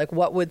remember, like,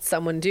 what would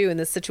someone do in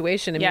this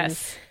situation? I mean,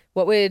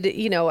 what would,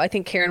 I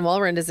think Karen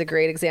Walrond is a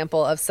great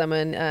example of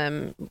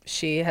someone,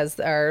 she has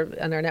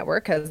on our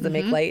network has the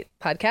Make Light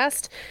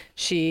podcast.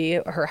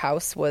 Her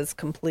house was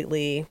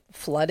completely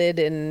flooded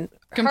and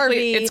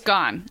it's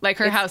gone. Like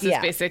her house is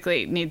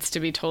basically needs to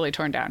be totally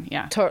torn down.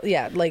 Yeah.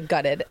 Like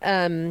gutted.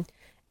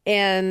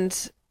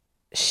 And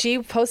she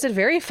posted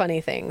very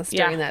funny things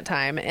during that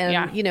time.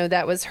 And,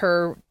 that was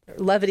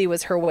levity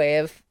was her way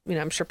of,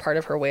 I'm sure part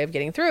of her way of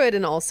getting through it.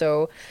 And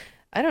also,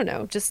 I don't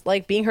know, just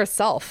like being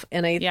herself.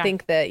 And I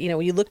think that,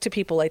 when you look to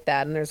people like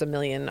that, and there's a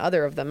million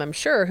other of them, I'm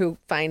sure, who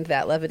find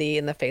that levity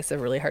in the face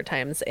of really hard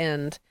times.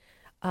 And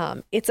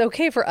it's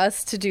okay for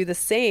us to do the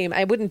same.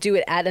 I wouldn't do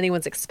it at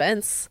anyone's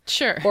expense.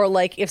 Sure. Or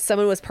like if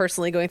someone was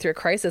personally going through a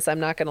crisis, I'm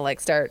not going to like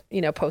start,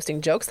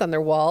 posting jokes on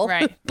their wall.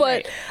 Right.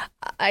 But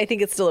I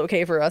think it's still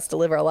okay for us to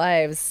live our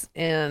lives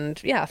and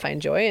find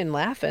joy and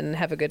laugh and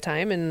have a good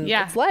time. And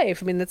it's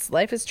life. I mean,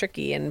 life is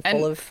tricky and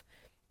full of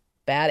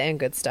bad and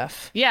good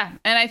stuff. Yeah.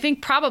 And I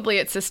think probably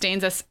it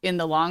sustains us in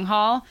the long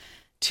haul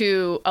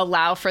to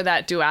allow for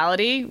that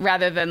duality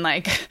rather than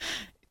like,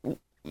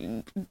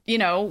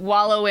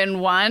 wallow in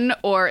one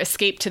or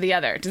escape to the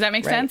other. Does that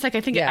make sense? Like,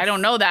 I think, I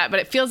don't know that, but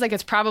it feels like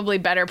it's probably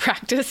better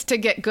practice to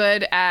get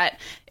good at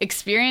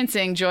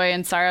experiencing joy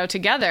and sorrow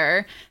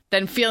together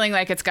than feeling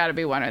like it's got to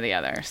be one or the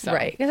other. So.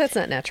 Right. Because that's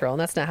not natural,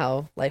 and that's not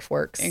how life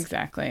works.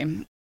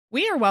 Exactly.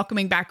 We are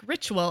welcoming back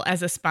Ritual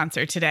as a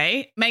sponsor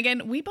today.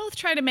 Megan, we both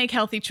try to make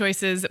healthy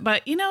choices,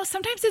 but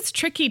sometimes it's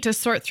tricky to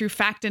sort through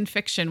fact and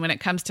fiction when it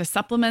comes to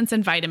supplements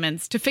and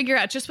vitamins to figure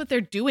out just what they're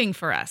doing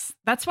for us.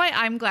 That's why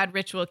I'm glad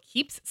Ritual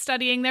keeps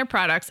studying their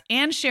products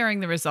and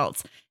sharing the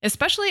results,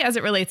 especially as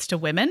it relates to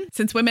women,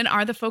 since women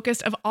are the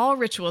focus of all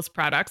Ritual's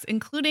products,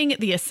 including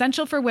the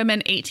Essential for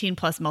Women 18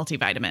 Plus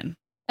multivitamin.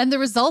 And the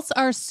results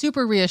are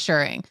super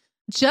reassuring.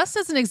 Just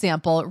as an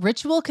example,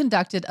 Ritual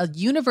conducted a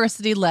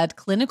university-led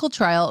clinical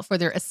trial for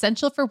their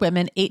Essential for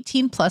Women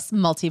 18 Plus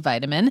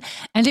multivitamin,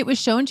 and it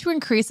was shown to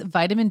increase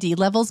vitamin D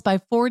levels by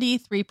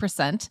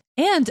 43%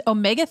 and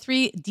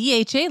omega-3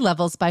 DHA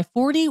levels by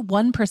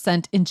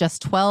 41% in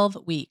just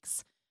 12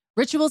 weeks.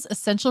 Ritual's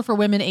Essential for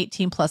Women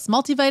 18 Plus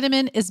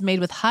multivitamin is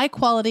made with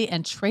high-quality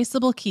and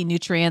traceable key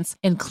nutrients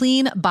in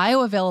clean,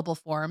 bioavailable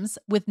forms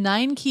with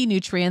 9 key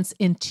nutrients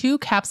in 2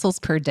 capsules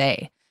per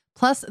day.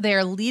 Plus, they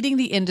are leading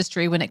the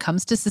industry when it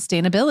comes to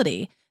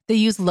sustainability. They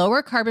use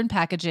lower carbon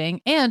packaging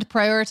and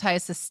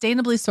prioritize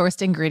sustainably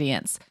sourced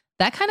ingredients.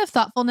 That kind of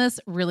thoughtfulness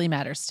really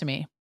matters to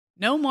me.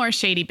 No more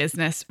shady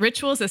business.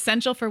 Ritual's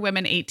Essential for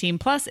Women 18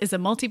 Plus is a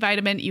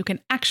multivitamin you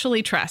can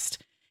actually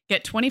trust.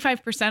 Get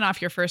 25%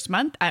 off your first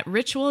month at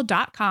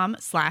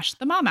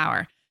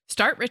ritual.com/themomhour.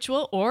 Start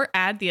Ritual or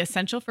add the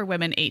Essential for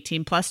Women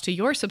 18 Plus to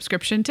your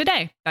subscription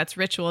today. That's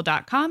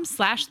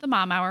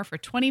ritual.com/themomhour for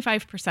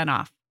 25%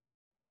 off.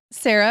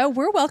 Sarah,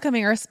 we're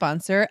welcoming our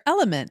sponsor,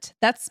 Element.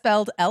 That's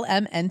spelled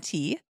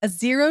LMNT, a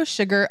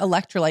zero-sugar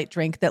electrolyte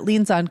drink that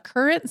leans on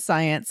current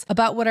science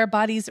about what our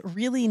bodies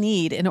really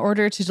need in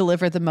order to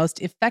deliver the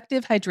most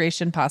effective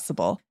hydration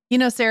possible.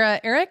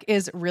 Sarah, Eric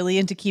is really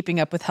into keeping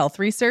up with health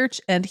research,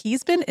 and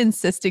he's been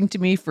insisting to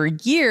me for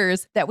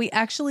years that we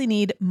actually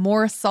need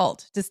more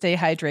salt to stay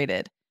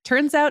hydrated.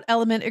 Turns out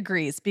Element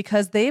agrees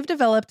because they've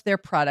developed their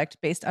product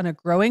based on a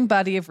growing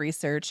body of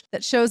research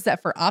that shows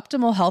that for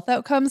optimal health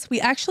outcomes,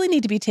 we actually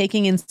need to be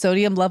taking in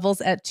sodium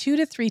levels at 2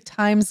 to 3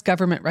 times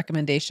government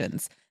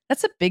recommendations.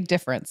 That's a big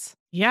difference.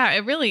 Yeah,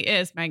 it really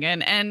is,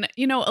 Megan. And,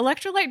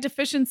 electrolyte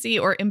deficiency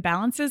or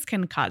imbalances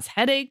can cause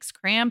headaches,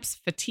 cramps,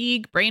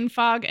 fatigue, brain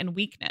fog, and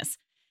weakness.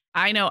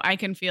 I know I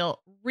can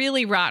feel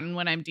really rotten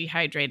when I'm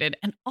dehydrated.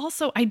 And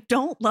also, I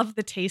don't love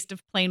the taste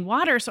of plain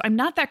water, so I'm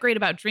not that great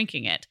about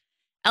drinking it.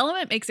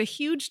 Element makes a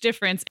huge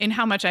difference in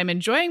how much I'm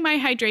enjoying my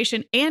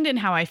hydration and in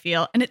how I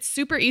feel, and it's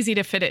super easy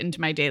to fit it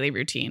into my daily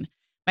routine.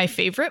 My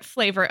favorite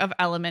flavor of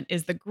Element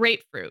is the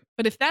grapefruit,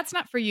 but if that's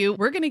not for you,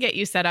 we're going to get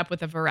you set up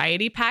with a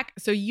variety pack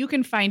so you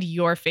can find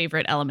your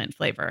favorite Element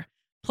flavor.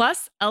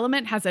 Plus,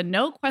 Element has a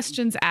no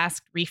questions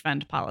asked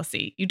refund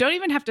policy. You don't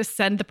even have to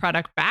send the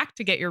product back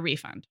to get your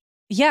refund.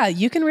 Yeah,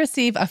 you can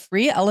receive a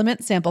free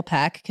Element sample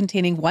pack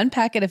containing 1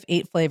 packet of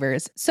 8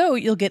 flavors. So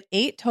you'll get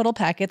 8 total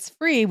packets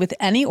free with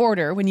any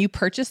order when you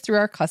purchase through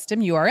our custom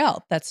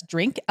URL. That's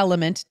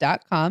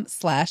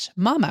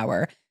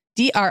drinkelement.com/momhour,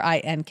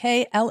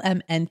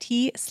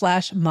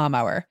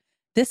 DRINKLMNT/momhour.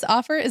 This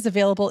offer is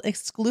available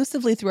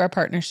exclusively through our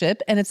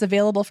partnership, and it's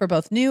available for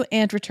both new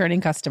and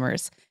returning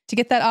customers. To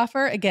get that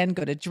offer, again,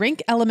 go to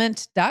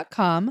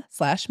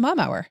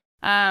drinkelement.com/momhour.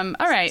 All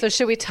right. So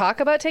should we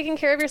talk about taking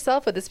care of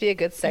yourself? Would this be a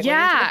good segue?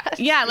 Yeah.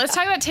 Let's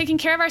talk about taking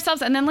care of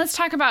ourselves, and then let's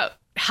talk about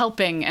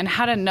helping and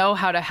how to know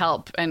how to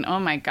help. And oh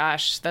my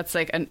gosh, that's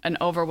like an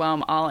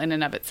overwhelm all in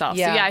and of itself.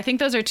 Yeah. So yeah, I think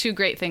those are 2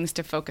 great things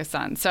to focus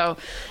on. So,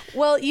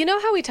 well, you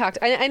know how we talked,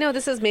 I know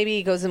this is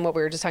maybe goes in what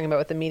we were just talking about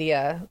with the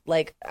media,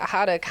 like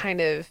how to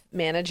kind of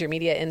manage your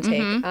media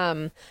intake.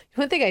 One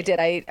thing I did,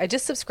 I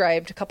just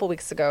subscribed a couple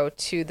weeks ago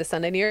to the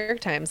Sunday New York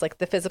Times, like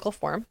the physical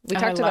form. We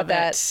talked about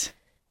that.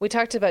 We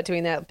talked about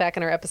doing that back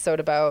in our episode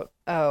about,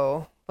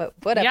 what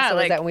episode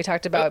was that when we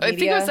talked about media? I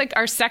think it was like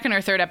our 2nd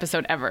or 3rd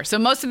episode ever. So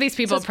most of these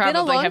people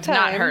probably have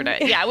not heard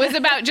it. Yeah, it was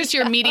about just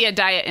your media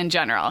diet in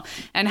general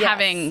and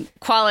having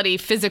quality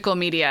physical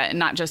media and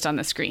not just on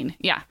the screen.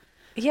 Yeah.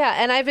 Yeah,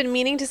 and I've been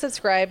meaning to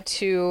subscribe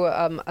to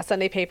a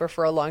Sunday paper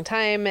for a long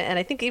time. And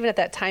I think even at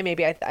that time,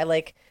 maybe I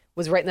like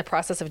was right in the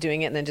process of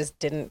doing it and then just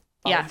didn't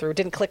follow through,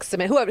 didn't click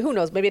submit. Who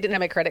knows? Maybe I didn't have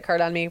my credit card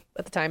on me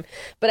at the time,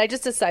 but I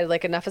just decided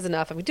like enough is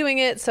enough. I'm doing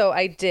it. So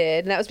I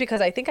did. And that was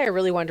because I think I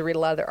really wanted to read a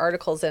lot of their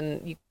articles,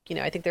 and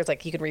I think there's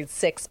like, you can read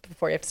 6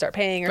 before you have to start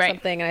paying or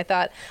something. And I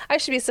thought I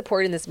should be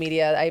supporting this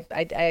media.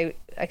 I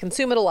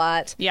consume it a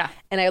lot. Yeah.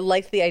 And I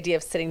liked the idea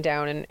of sitting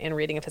down and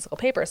reading a physical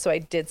paper. So I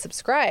did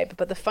subscribe.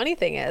 But the funny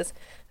thing is,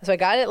 so I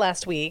got it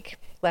last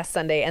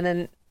Sunday. And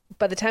then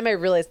by the time I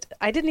realized,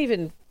 I didn't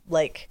even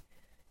like,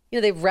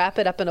 they wrap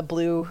it up in a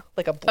blue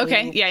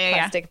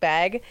plastic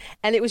bag.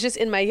 And it was just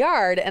in my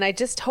yard. And I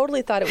just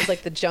totally thought it was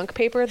like the junk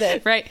paper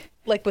that,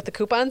 like with the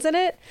coupons in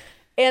it.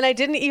 And I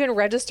didn't even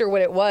register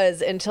what it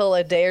was until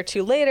a day or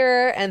 2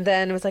 later. And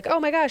then it was like, oh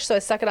my gosh. So I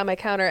stuck it on my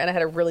counter and I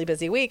had a really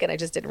busy week and I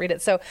just didn't read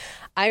it. So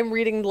I'm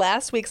reading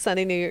last week's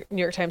Sunday New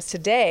York Times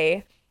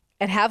today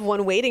and have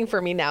one waiting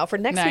for me now for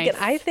next week. And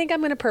I think I'm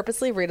going to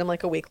purposely read them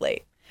like a week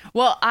late.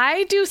 Well,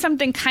 I do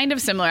something kind of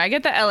similar. I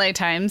get the LA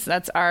Times.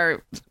 That's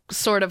our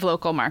sort of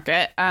local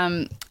market.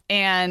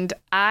 And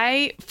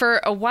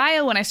for a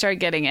while when I started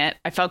getting it,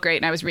 I felt great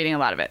and I was reading a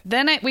lot of it.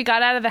 Then we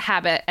got out of the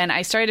habit and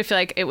I started to feel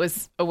like it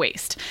was a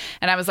waste.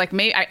 And I was like,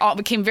 I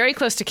became very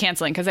close to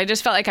canceling because I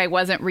just felt like I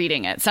wasn't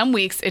reading it. Some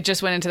weeks it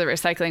just went into the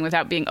recycling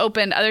without being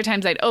opened. Other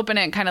times I'd open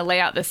it and kind of lay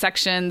out the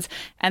sections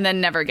and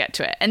then never get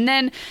to it. And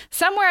then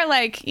somewhere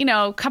like,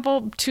 a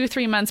couple,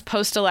 2-3 months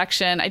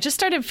post-election, I just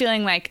started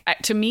feeling like,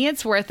 to me,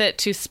 it's worth it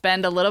to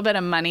spend a little bit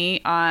of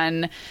money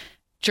on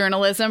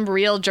journalism,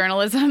 real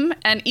journalism.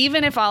 And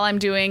even if all I'm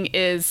doing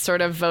is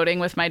sort of voting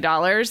with my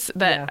dollars,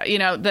 that,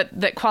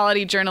 that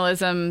quality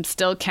journalism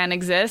still can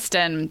exist.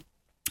 And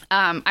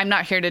I'm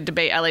not here to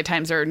debate LA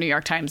Times or New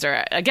York Times,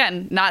 or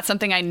again, not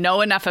something I know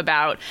enough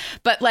about,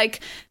 but like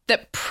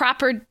that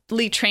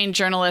properly trained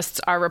journalists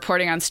are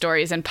reporting on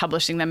stories and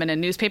publishing them in a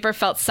newspaper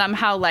felt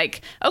somehow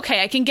like,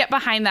 okay, I can get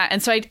behind that.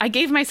 And so I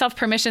gave myself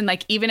permission,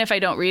 like, even if I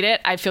don't read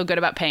it, I feel good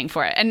about paying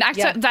for it. And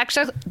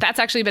that's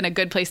actually been a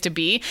good place to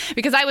be,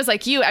 because I was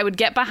like you, I would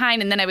get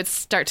behind and then I would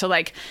start to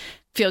like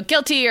feel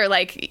guilty or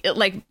like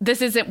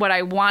this isn't what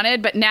I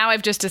wanted. But now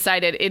I've just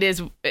decided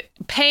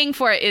paying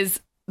for it is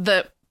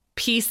the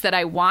piece that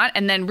I want,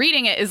 and then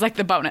reading it is like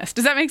the bonus.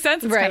 Does that make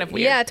sense? It's kind of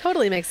weird. Yeah, it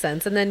totally makes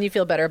sense. And then you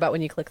feel better about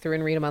when you click through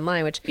and read them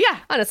online, which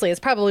honestly is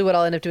probably what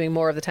I'll end up doing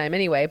more of the time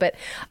anyway. But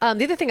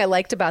the other thing I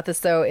liked about this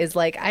though is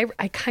like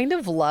I kind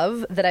of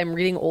love that I'm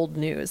reading old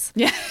news.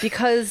 Yeah.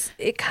 Because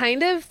it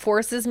kind of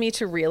forces me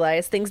to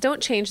realize things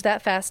don't change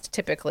that fast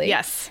typically.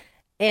 Yes.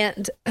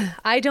 And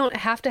I don't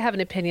have to have an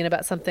opinion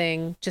about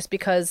something just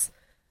because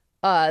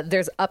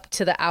there's up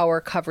to the hour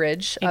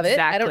coverage of it.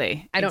 I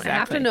don't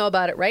have to know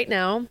about it right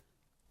now.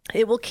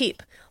 It will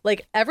keep.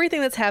 Like, everything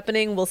that's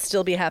happening will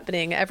still be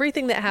happening.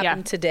 Everything that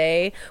happened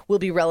today will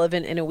be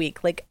relevant in a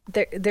week. Like,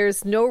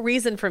 there's no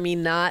reason for me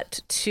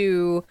not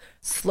to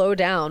slow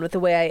down with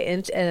the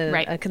way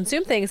I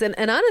consume things. And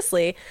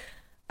honestly,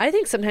 I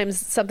think sometimes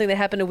something that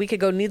happened a week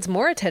ago needs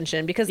more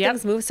attention because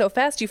things move so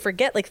fast. You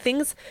forget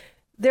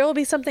there will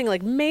be something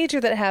like major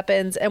that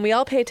happens and we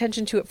all pay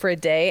attention to it for a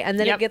day and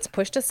then it gets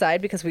pushed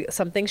aside because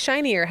something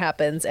shinier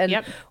happens.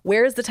 And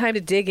where's the time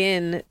to dig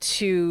in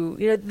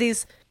to,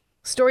 these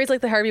stories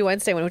like the Harvey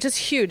Weinstein one, which is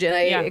huge. And I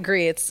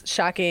agree, it's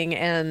shocking.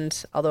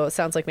 And although it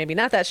sounds like maybe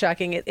not that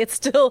shocking, it's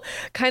still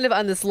kind of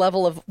on this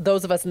level of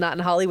those of us not in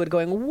Hollywood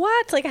going,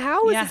 what? Like,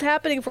 how is this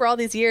happening for all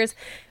these years?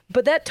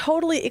 But that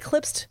totally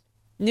eclipsed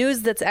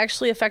news that's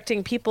actually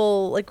affecting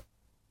people like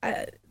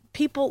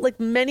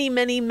many,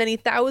 many, many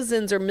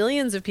thousands or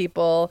millions of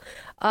people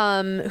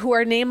who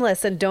are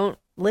nameless and don't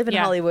live in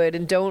Hollywood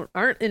and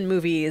aren't in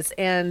movies.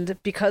 And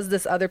because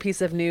this other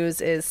piece of news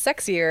is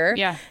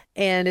sexier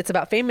and it's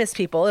about famous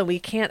people and we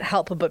can't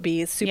help but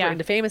be super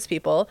into famous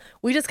people,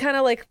 we just kind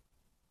of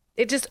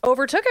it just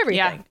overtook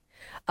everything.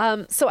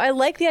 So I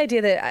like the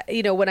idea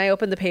that, when I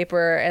open the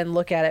paper and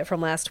look at it from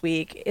last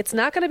week, it's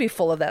not going to be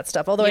full of that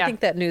stuff. Although I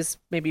think that news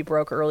maybe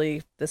broke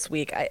early this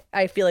week.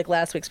 I feel like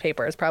last week's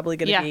paper is probably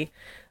going to be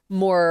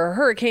more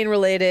hurricane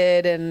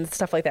related and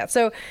stuff like that.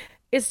 So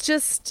it's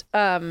just,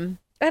 I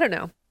don't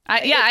know.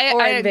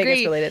 I agree.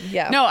 Vegas related.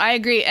 Yeah. No, I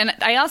agree. And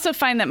I also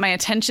find that my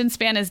attention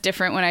span is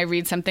different when I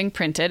read something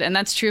printed. And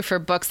that's true for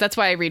books. That's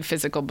why I read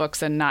physical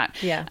books and not.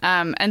 Yeah.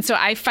 And so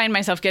I find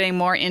myself getting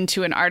more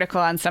into an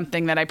article on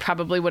something that I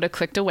probably would have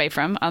clicked away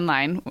from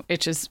online,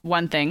 which is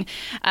one thing.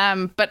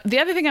 But the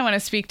other thing I want to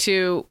speak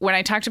to when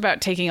I talked about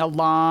taking a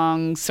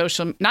long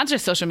not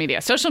just social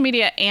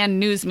media and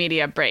news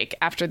media break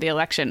after the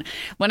election,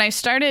 when I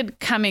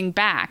started coming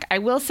back, I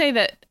will say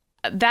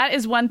that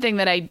is one thing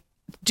that I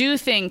do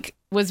think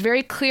was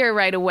very clear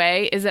right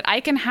away is that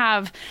I can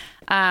have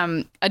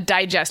a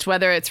digest,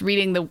 whether it's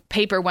reading the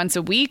paper once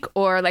a week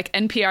or like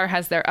NPR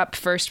has their Up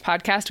First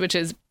podcast, which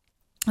is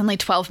only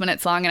 12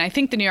 minutes long. And I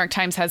think the New York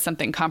Times has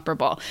something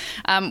comparable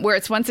where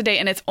it's once a day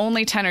and it's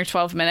only 10 or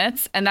 12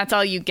 minutes and that's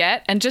all you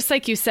get. And just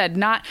like you said,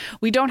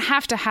 we don't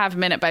have to have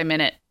minute by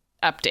minute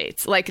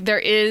updates. Like there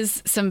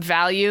is some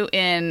value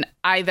in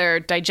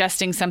either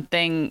digesting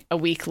something a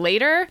week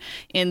later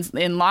in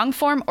long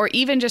form or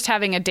even just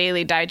having a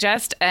daily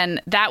digest.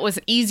 And that was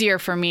easier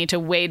for me to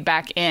wade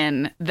back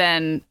in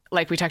than,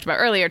 like we talked about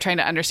earlier, trying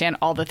to understand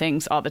all the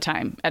things all the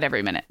time at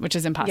every minute, which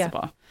is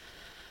impossible.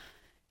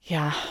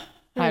 Yeah.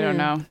 I don't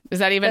know. Is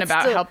that even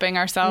about helping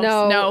ourselves?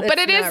 No, but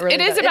it is. Really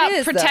it is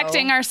about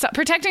protecting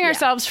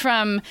ourselves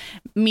from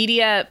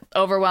media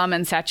overwhelm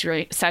and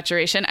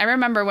saturation. I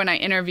remember when I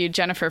interviewed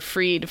Jennifer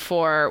Freed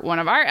for one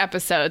of our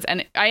episodes,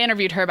 and I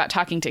interviewed her about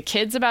talking to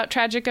kids about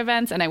tragic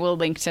events, and I will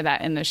link to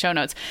that in the show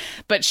notes.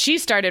 But she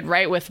started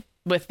right with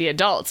the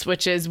adults,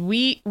 which is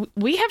we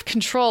have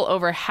control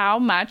over how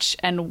much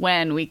and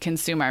when we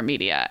consume our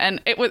media.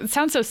 And it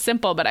sounds so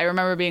simple, but I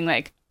remember being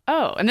like,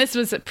 oh, and this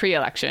was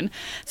pre-election.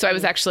 So I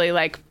was actually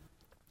like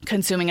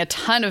consuming a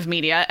ton of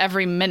media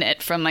every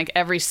minute from like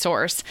every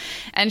source.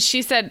 And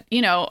she said,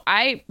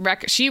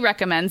 she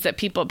recommends that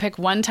people pick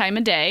one time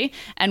a day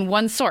and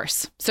one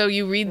source. So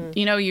you read,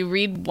 you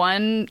read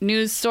one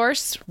news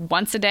source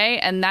once a day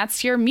and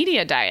that's your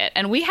media diet.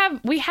 And we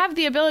have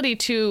the ability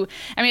to,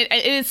 I mean,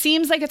 it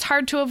seems like it's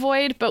hard to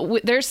avoid,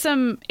 but there's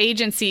some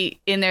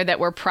agency in there that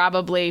we're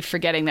probably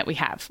forgetting that we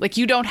have. Like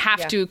you don't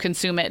have to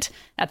consume it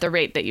at the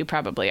rate that you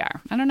probably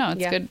are. I don't know.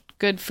 It's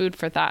good food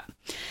for thought.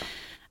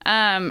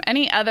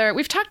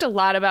 We've talked a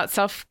lot about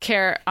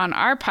self-care on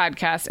our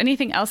podcast.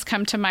 Anything else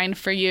come to mind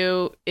for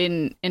you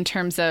in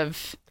terms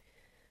of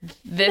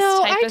this type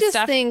of stuff? I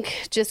just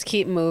think just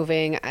keep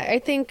moving. I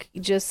think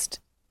just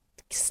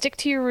stick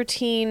to your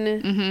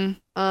routine.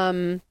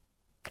 Mm-hmm.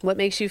 What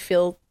makes you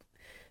feel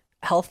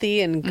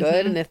healthy and good.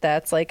 Mm-hmm. And if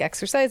that's like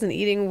exercise and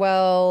eating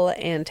well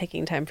and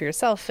taking time for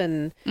yourself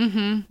and,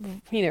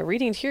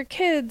 reading to your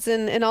kids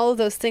and all of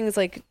those things,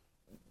 like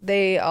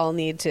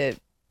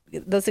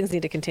those things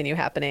need to continue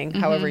happening,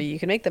 however you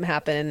can make them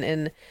happen,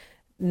 and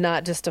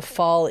not just to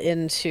fall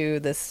into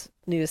this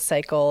news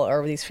cycle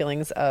or these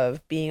feelings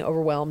of being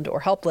overwhelmed or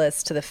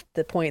helpless to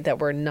the point that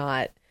we're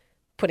not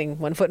putting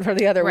one foot in front of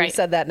the other. Right. We've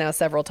said that now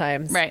several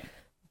times. Right.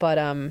 But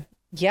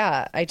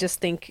I just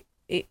think,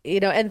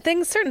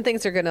 and certain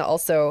things are going to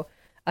also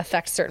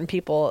affect certain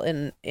people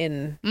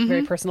in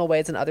very personal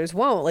ways and others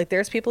won't. Like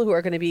there's people who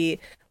are going to be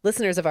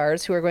listeners of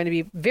ours who are going to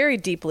be very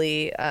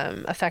deeply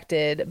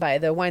affected by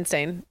the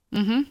Weinstein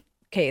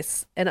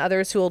case, and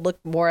others who will look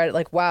more at it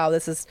like, wow,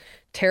 this is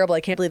terrible. I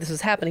can't believe this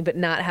was happening, but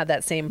not have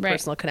that same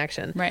personal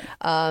connection. Right.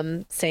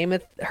 Same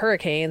with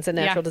hurricanes and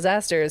natural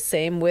disasters.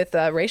 Same with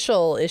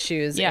racial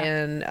issues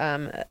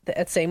and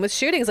same with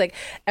shootings. Like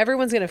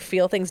everyone's going to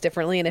feel things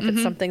differently. And if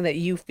it's something that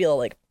you feel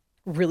like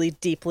really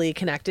deeply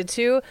connected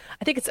to,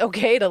 I think it's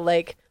okay to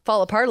like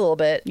fall apart a little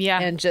bit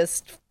and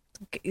just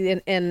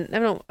and I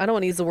don't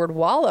want to use the word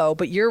wallow,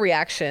 but your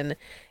reaction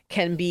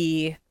can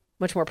be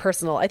much more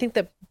personal. I think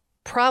the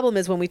problem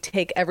is when we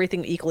take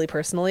everything equally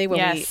personally,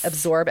 when we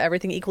absorb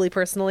everything equally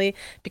personally,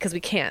 because we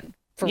can't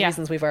for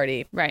reasons we've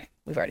already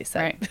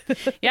said.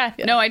 Right.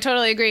 No, I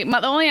totally agree.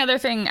 The only other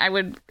thing I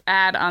would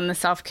add on the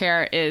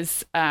self-care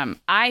is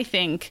I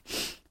think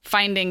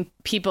finding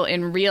people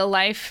in real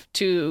life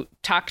to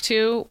talk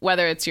to,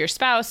 whether it's your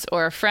spouse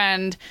or a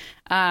friend,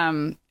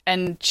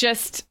 and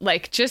just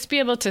be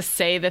able to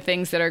say the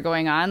things that are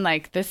going on,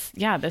 like this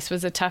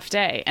was a tough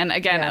day. And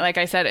again, like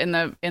I said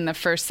in the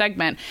first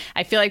segment,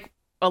 I feel like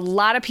a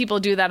lot of people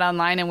do that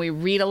online and we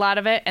read a lot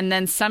of it. And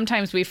then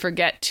sometimes we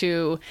forget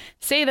to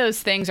say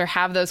those things or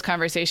have those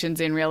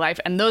conversations in real life.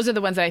 And those are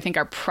the ones that I think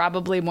are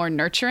probably more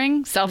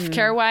nurturing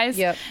self-care wise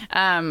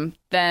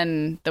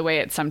than the way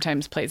it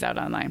sometimes plays out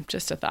online.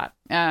 Just a thought.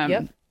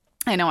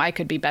 I know I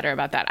could be better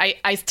about that.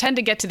 I tend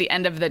to get to the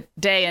end of the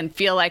day and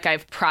feel like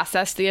I've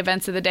processed the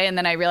events of the day. And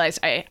then I realize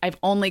I've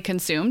only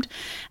consumed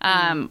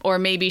or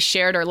maybe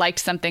shared or liked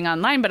something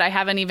online, but I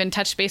haven't even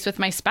touched base with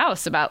my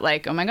spouse about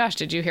like, oh my gosh,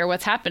 did you hear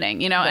what's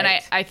happening? And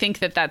I think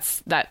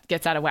that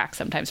gets out of whack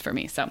sometimes for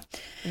me. So,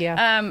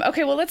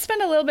 okay, well, let's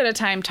spend a little bit of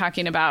time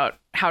talking about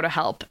how to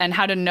help and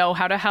how to know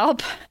how to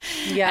help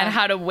and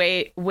how to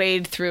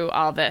wade through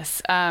all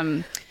this.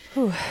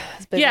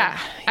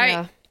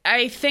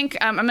 I think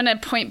I'm going to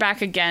point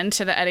back again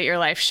to the Edit Your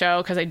Life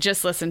show because I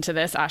just listened to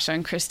this. Asha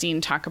and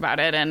Christine talk about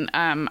it. And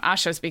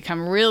Asha's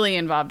become really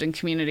involved in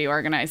community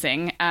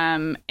organizing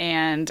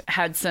and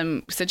had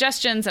some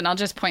suggestions. And I'll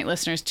just point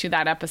listeners to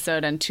that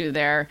episode and to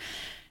their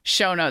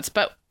show notes.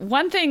 But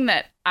one thing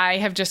that I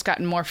have just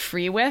gotten more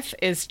free with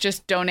is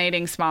just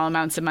donating small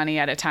amounts of money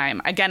at a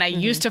time. Again, I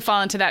used to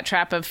fall into that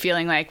trap of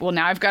feeling like, well,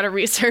 now I've got to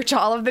research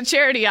all of the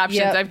charity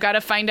options. I've got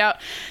to find out,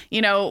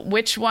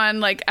 which one,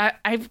 like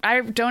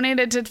I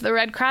donated to the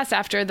Red Cross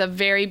after the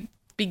very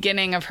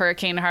beginning of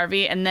Hurricane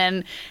Harvey. And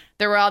then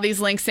there were all these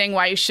links saying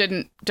why you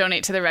shouldn't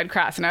donate to the Red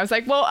Cross. And I was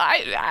like, well,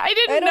 I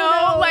didn't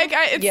know.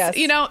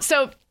 Like,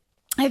 so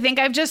I think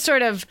I've just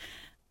sort of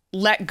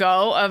let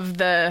go of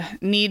the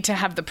need to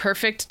have the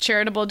perfect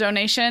charitable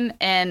donation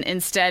and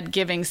instead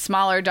giving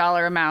smaller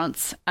dollar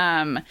amounts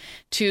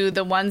to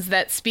the ones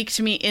that speak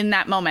to me in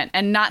that moment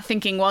and not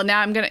thinking, well,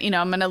 now I'm going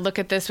to look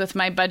at this with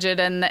my budget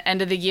and the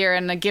end of the year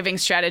and the giving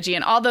strategy.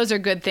 And all those are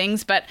good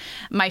things. But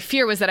my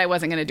fear was that I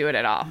wasn't going to do it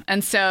at all.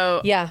 And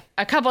so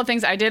a couple of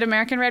things. I did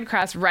American Red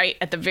Cross right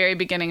at the very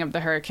beginning of the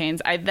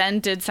hurricanes. I then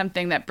did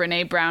something that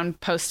Brene Brown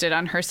posted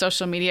on her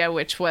social media,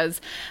 which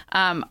was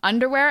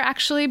underwear,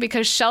 actually,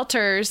 because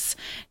shelters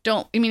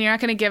you're not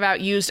going to give out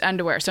used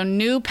underwear. So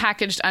new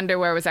packaged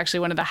underwear was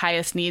actually one of the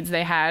highest needs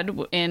they had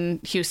in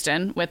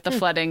Houston with the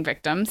flooding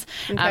victims.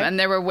 Okay. And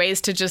there were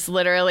ways to just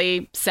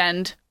literally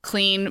send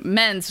clean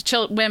men's,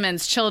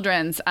 women's,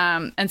 children's.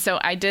 And so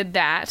I did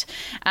that.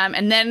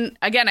 And then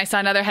again, I saw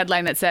another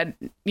headline that said,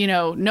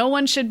 no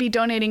one should be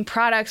donating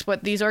products.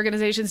 What these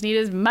organizations need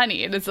is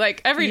money. And it's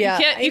like you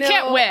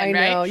can't win,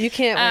 right? No, you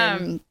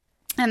can't win.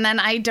 And then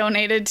I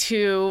donated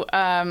to,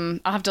 I'll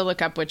have to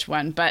look up which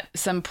one, but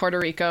some Puerto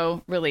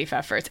Rico relief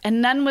efforts.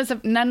 And none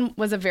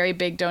was a very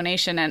big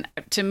donation. And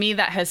to me,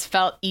 that has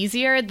felt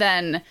easier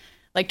than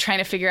like trying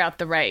to figure out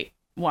the right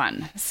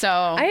one. So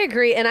I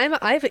agree. And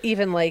I've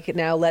even like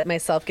now let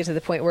myself get to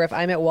the point where if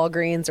I'm at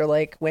Walgreens or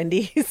like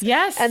Wendy's,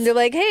 and they're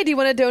like, hey, do you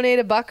want to donate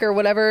 $1 or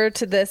whatever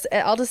to this?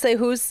 I'll just say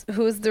who's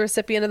the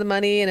recipient of the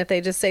money. And if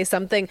they just say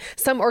some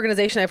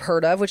organization I've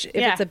heard of, which if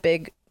it's a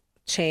big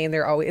chain,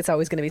 it's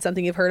always going to be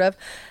something you've heard of,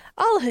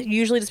 I'll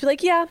usually just be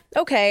like, yeah,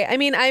 okay. I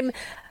mean, and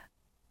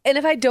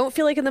if I don't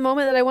feel like in the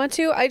moment that I want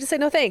to, I just say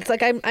no thanks.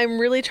 Like I'm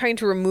really trying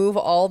to remove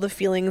all the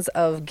feelings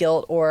of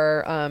guilt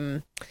or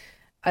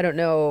I don't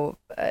know,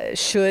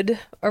 should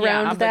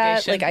around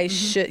that. Like I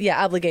should,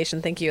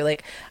 obligation. Thank you.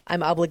 Like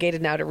I'm obligated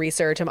now to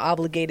research. I'm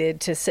obligated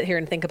to sit here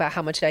and think about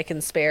how much I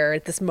can spare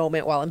at this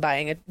moment while I'm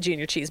buying a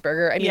junior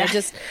cheeseburger. I mean, I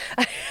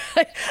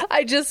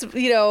just,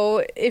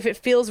 if it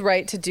feels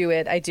right to do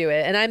it, I do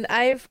it. And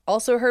I've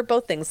also heard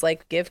both things,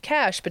 like give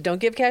cash, but don't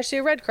give cash to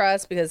your Red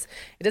Cross because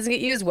it doesn't get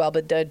used well,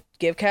 but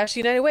give cash to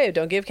United Way.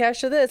 Don't give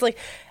cash to this. Like,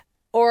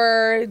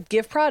 or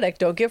give product,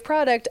 don't give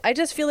product. I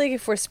just feel like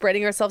if we're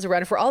spreading ourselves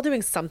around, if we're all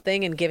doing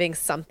something and giving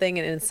something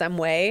and in some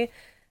way,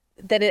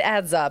 then it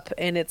adds up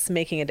and it's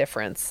making a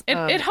difference.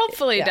 It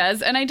hopefully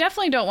does. And I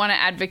definitely don't want to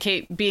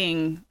advocate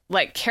being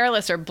like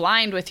careless or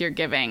blind with your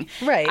giving.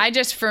 Right.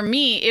 For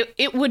me,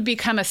 it would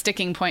become a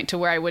sticking point to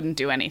where I wouldn't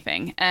do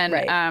anything.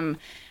 And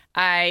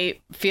I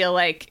feel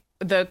like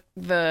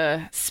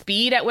the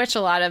speed at which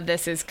a lot of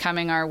this is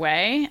coming our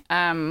way,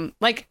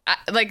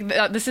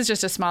 this is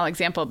just a small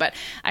example, but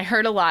I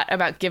heard a lot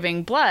about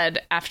giving blood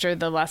after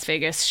the Las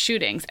Vegas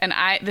shootings. And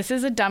this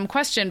is a dumb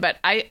question, but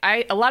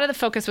a lot of the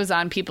focus was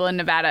on people in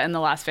Nevada and the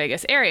Las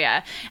Vegas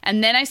area.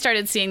 And then I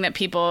started seeing that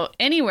people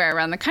anywhere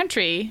around the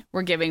country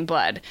were giving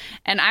blood.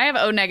 And I have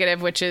O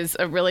negative, which is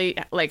a really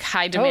like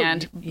high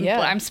demand.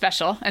 I'm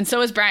special. And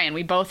so is Brian.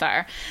 We both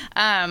are.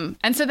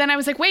 And so then I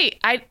was like, wait,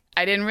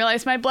 I didn't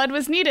realize my blood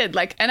was needed.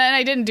 Like, and then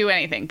I didn't do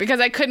anything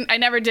because I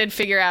never did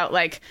figure out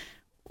like,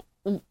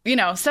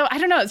 so I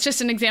don't know. It's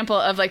just an example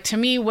of like, to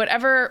me,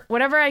 whatever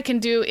I can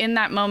do in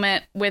that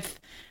moment with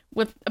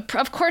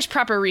of course,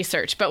 proper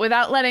research, but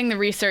without letting the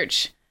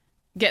research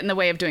get in the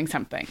way of doing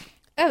something.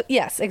 Oh,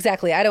 yes,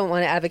 exactly. I don't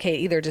want to advocate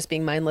either just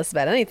being mindless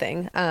about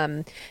anything.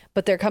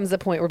 But there comes a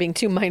point where being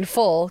too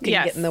mindful can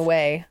get in the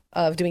way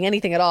of doing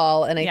anything at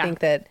all. And I think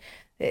that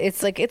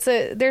it's like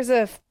there's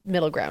a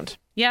middle ground.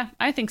 Yeah,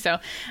 I think so.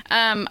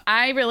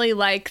 I really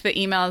like the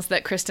emails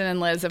that Kristen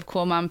and Liz of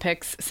Cool Mom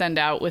Picks send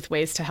out with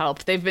ways to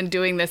help. They've been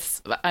doing this,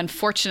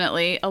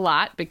 unfortunately, a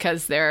lot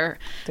because there's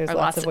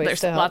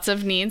lots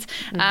of needs.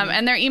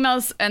 And their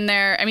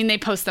emails they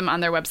post them on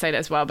their website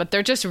as well, but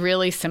they're just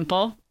really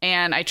simple.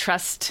 And I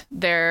trust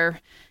they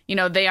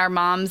are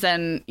moms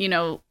and,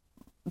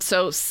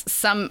 so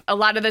a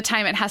lot of the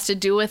time it has to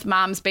do with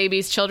moms,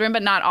 babies, children,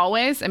 but not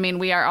always. I mean,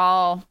 we are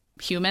all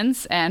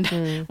humans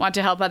and want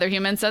to help other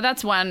humans. So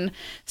that's one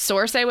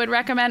source I would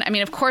recommend. I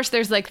mean, of course,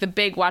 there's like the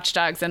big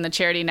watchdogs and the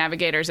charity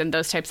navigators and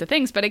those types of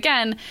things. But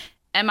again,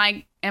 am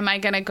I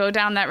going to go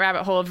down that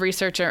rabbit hole of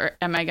research, or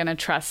am I going to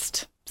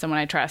trust someone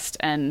I trust?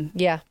 And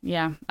yeah,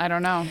 I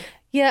don't know.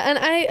 Yeah. And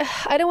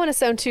I don't want to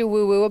sound too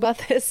woo woo about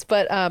this,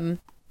 but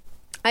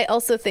I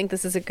also think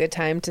this is a good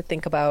time to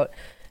think about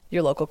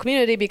your local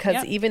community,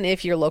 because even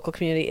if your local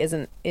community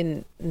isn't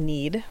in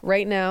need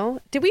right now.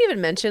 Did we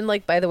even mention,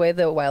 like, by the way,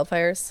 the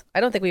wildfires?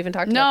 I don't think we even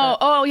talked about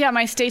that. Oh yeah,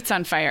 my state's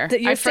on fire.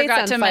 I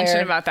forgot to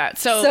mention about that.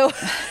 So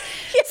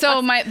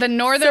the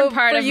northern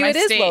part of my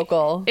state, it is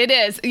local. It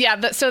is.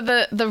 Yeah. So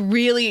the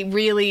really,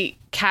 really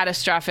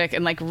catastrophic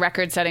and like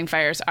record-setting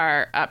fires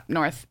are up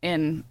north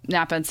in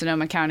Napa and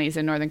Sonoma counties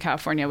in Northern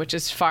California, which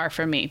is far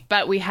from me.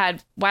 But we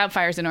had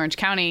wildfires in Orange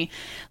County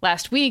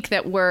last week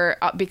that were,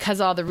 because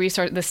all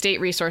the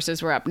state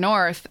resources were up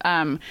north,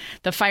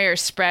 the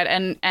fires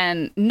spread,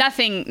 and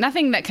nothing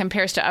that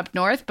compares to up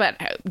north, but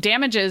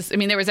damages. I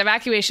mean, there was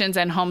evacuations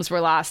and homes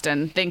were lost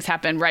and things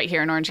happened right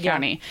here in Orange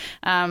County.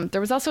 There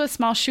was also a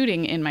small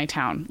shooting in my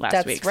town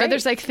last week. Right. So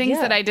there's like things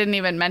that I didn't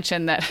even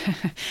mention that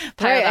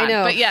piled on. I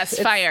know. But yes,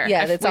 fire.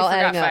 Yeah, it's all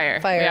adding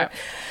up. Fire. Yeah.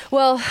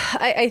 Well,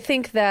 I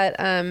think that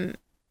I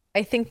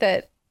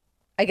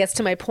guess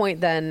to my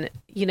point then,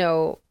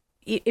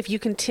 if you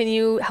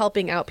continue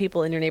helping out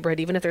people in your neighborhood,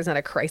 even if there's not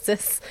a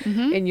crisis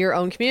in your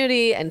own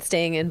community, and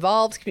staying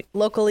involved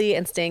locally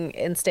and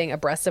staying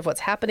abreast of what's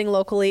happening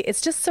locally,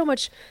 it's just so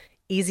much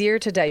easier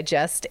to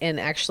digest and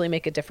actually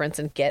make a difference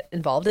and get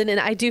involved in. And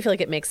I do feel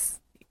like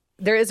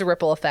there is a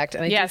ripple effect,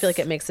 and I do feel like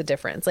it makes a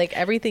difference. Like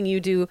everything you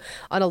do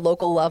on a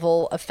local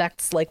level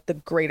affects like the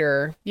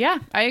greater. Yeah,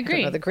 I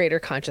agree. The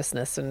greater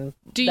consciousness, and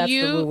that's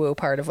the woo-woo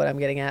part of what I'm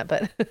getting at.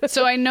 But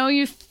so I know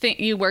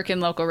you work in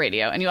local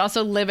radio, and you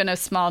also live in a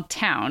small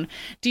town.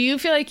 Do you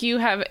feel like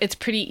it's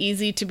pretty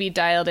easy to be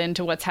dialed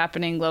into what's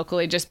happening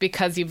locally just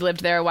because you've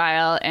lived there a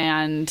while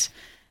and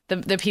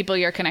the people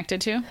you're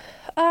connected to?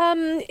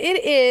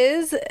 It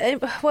is.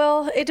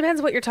 Well, it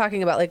depends what you're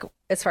talking about, like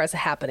as far as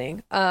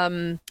happening.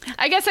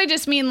 I guess I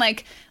just mean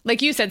like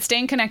you said,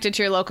 staying connected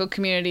to your local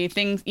community,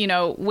 things,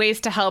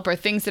 ways to help or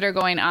things that are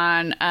going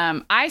on.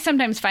 I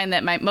sometimes find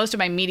that most of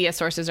my media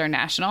sources are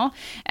national,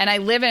 and I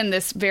live in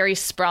this very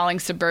sprawling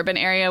suburban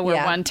area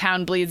where one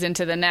town bleeds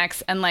into the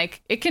next. And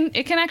like, it can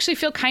actually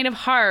feel kind of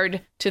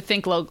hard to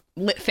think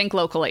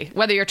locally,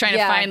 whether you're trying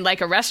to find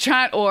like a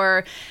restaurant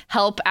or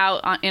help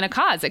out in a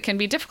cause. It can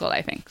be difficult,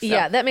 I think. So.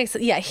 Yeah, that makes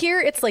it. Yeah. Here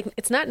it's like,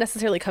 it's not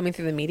necessarily coming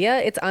through the media.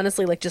 It's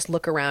honestly like, just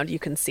look around, you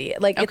can see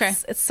it. Like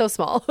it's so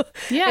small.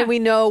 Yeah. And we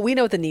know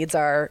what the needs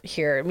are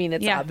here. I mean,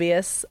 it's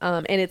obvious.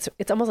 And it's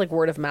almost like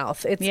word of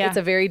mouth. It's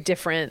a very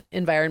different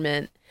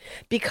environment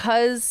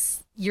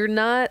because you're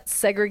not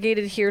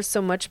segregated here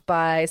so much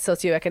by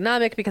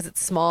socioeconomic, because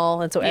it's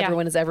small. And so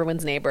everyone is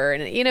everyone's neighbor.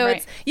 And,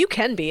 it's, you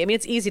can be, I mean,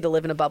 it's easy to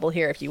live in a bubble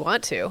here if you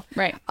want to.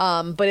 Right.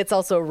 But it's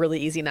also really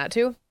easy not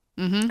to.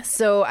 Mm-hmm.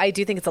 So I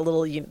do think it's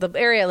the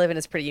area I live in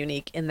is pretty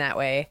unique in that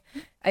way.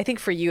 I think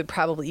for you,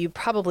 you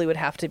probably would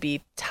have to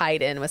be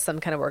tied in with some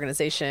kind of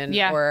organization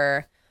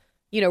or,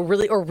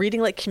 really, or reading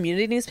like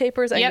community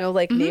newspapers. I know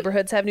like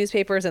neighborhoods have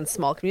newspapers and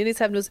small communities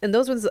have news. And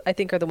those ones I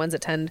think are the ones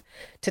that tend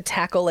to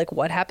tackle like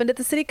what happened at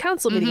the city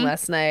council meeting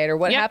last night, or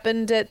what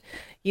happened at,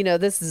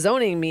 this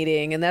zoning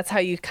meeting. And that's how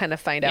you kind of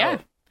find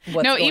out.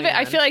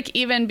 I feel like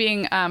even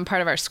being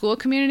part of our school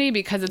community,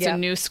 because it's a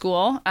new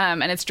school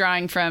and it's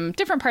drawing from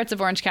different parts of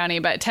Orange County,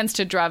 but it tends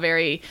to draw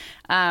very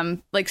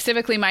like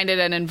civically minded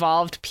and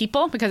involved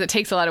people, because it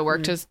takes a lot of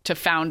work to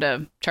found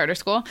a charter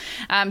school.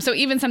 So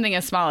even something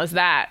as small as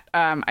that,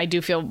 I do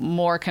feel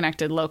more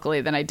connected locally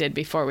than I did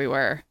before we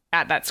were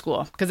at that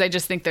school, because I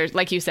just think there's,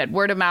 like you said,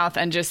 word of mouth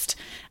and just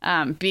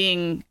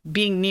being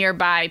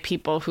nearby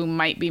people who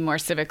might be more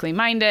civically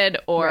minded,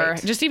 or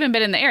just even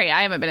been in the area.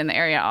 I haven't been in the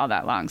area all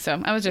that long, so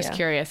I was just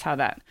curious how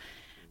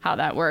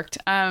that worked.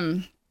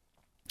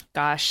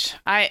 Gosh,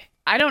 I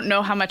don't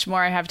know how much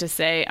more I have to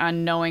say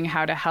on knowing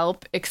how to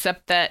help,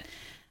 except that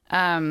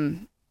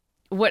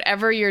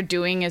whatever you're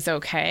doing is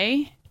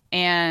okay,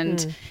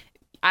 and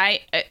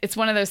it's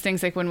one of those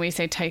things, like when we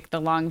say take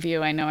the long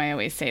view, I know I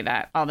always say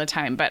that all the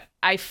time, but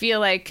I feel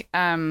like,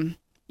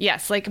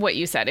 yes, like what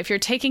you said, if you're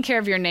taking care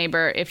of your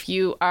neighbor, if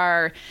you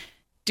are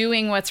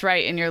doing what's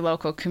right in your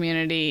local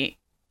community,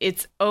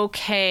 it's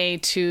okay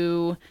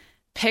to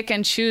pick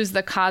and choose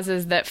the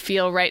causes that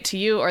feel right to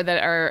you or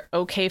that are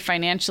okay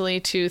financially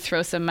to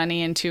throw some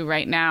money into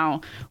right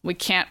now. We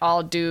can't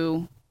all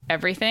do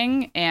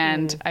everything.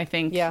 And I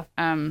think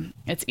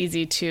it's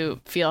easy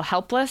to feel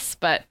helpless,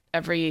 but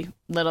every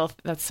little,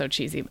 that's so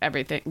cheesy,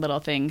 little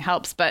thing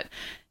helps. But,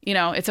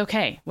 it's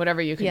okay,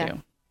 whatever you can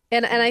do.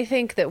 And I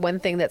think that one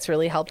thing that's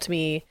really helped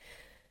me,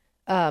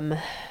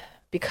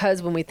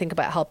 because when we think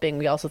about helping,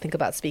 we also think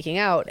about speaking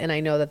out. And I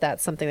know that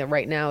that's something that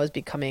right now is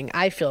becoming,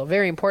 I feel,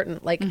 very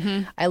important. Like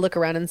I look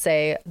around and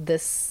say,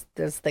 there's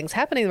things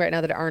happening right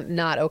now that aren't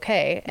not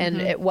okay.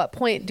 And at what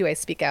point do I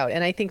speak out?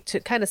 And I think to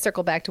kind of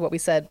circle back to what we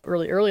said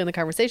early in the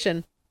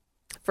conversation,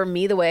 for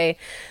me, the way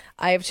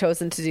I have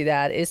chosen to do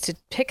that is to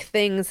pick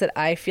things that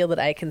I feel that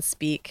I can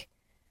speak,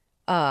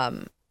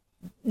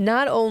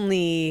 not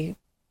only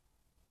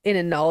in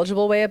a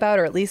knowledgeable way about,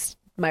 or at least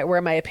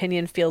where my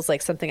opinion feels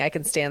like something I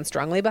can stand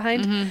strongly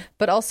behind,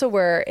 but also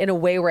where in a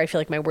way where I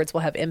feel like my words will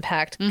have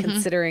impact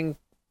considering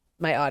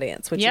my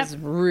audience, which is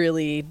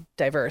really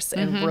diverse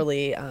and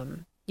really,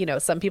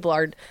 some people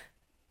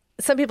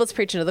it's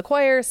preaching to the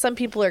choir. Some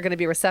people are going to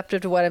be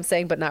receptive to what I'm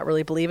saying, but not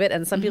really believe it.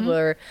 And some people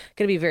are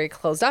going to be very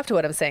closed off to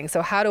what I'm saying.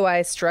 So how do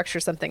I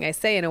structure something I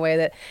say in a way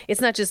that it's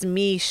not just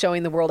me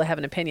showing the world I have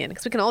an opinion?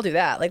 Because we can all do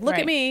that. Like, look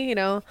at me,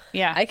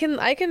 I can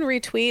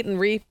retweet and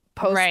repost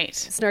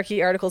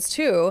snarky articles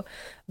too,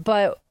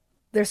 but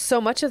there's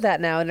so much of that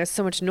now and there's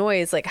so much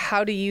noise. Like,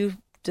 how do you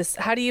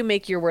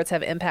make your words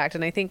have impact?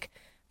 And I think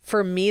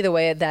for me, the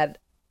way that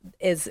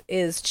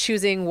is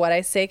choosing what I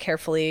say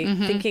carefully,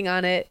 thinking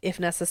on it if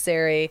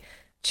necessary,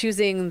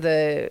 choosing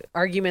the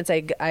arguments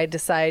I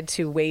decide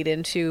to wade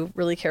into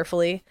really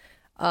carefully,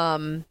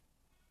 and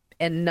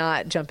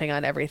not jumping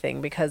on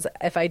everything, because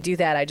if I do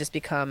that, I just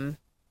become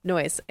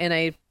noise and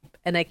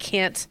I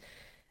can't.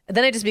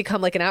 Then I just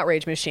become like an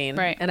outrage machine.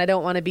 Right. And I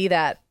don't want to be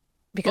that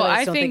because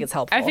I don't think it's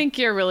helpful. I think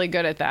you're really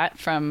good at that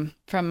from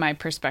my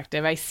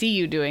perspective. I see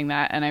you doing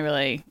that and I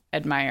really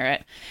admire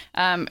it.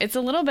 It's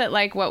a little bit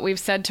like what we've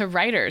said to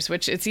writers,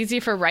 which it's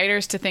easy for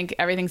writers to think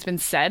everything's been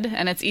said.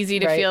 And it's easy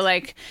to feel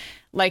like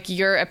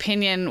your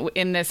opinion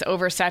in this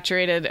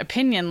oversaturated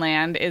opinion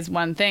land is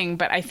one thing.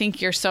 But I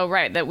think you're so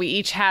right that we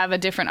each have a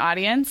different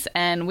audience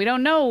and we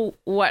don't know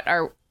what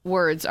our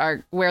words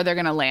are, where they're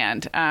going to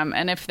land.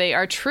 And if they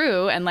are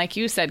true, and like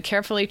you said,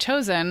 carefully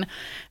chosen,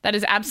 that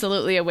is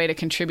absolutely a way to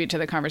contribute to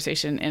the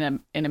conversation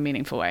in a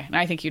meaningful way. And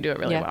I think you do it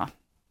really well.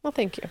 Well,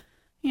 thank you.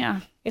 Yeah.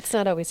 It's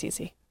not always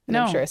easy. And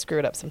I'm sure I screw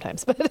it up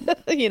sometimes, but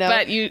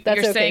but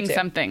you're saying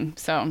something.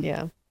 So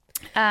yeah.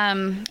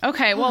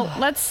 Okay, well,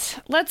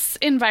 let's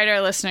invite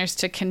our listeners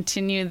to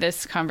continue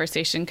this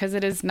conversation because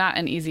it is not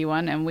an easy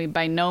one, and we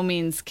by no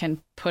means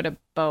can put a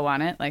bow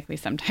on it, like we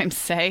sometimes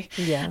say.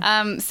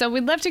 Yeah. So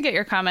we'd love to get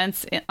your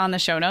comments on the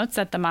show notes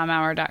at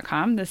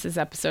themomhour.com. This is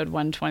episode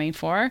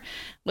 124.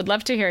 Would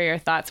love to hear your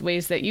thoughts,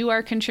 ways that you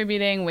are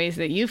contributing, ways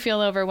that you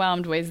feel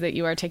overwhelmed, ways that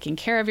you are taking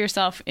care of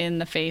yourself in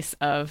the face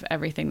of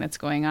everything that's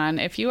going on.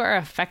 If you are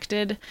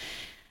affected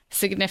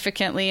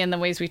significantly in the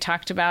ways we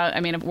talked about,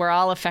 I mean, we're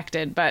all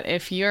affected, but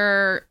if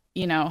your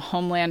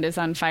homeland is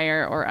on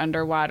fire or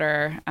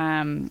underwater,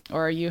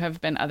 or you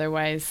have been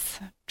otherwise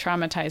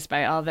traumatized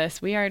by all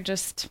this, we are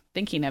just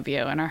thinking of you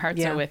and our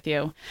hearts are with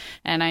you.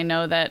 And I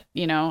know that,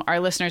 our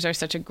listeners are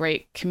such a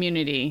great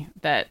community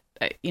that,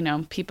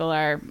 people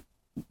are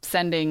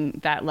sending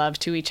that love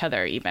to each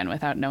other even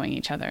without knowing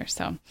each other.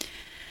 So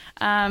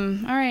all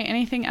right.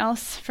 Anything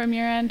else from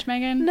your end,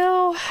 Megan?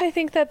 No, I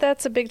think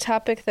that's a big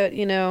topic that,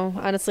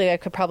 honestly, I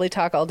could probably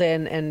talk all day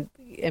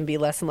and be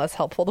less and less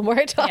helpful the more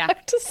I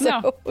talked.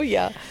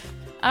 Yeah.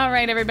 All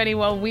right, everybody.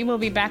 Well, we will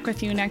be back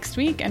with you next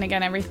week. And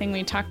again, everything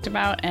we talked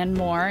about and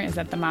more is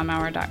at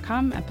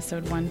themomhour.com,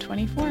 episode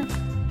 124.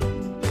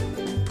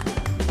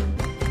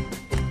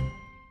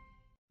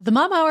 The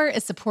Mom Hour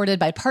is supported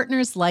by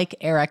partners like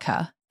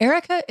Erica.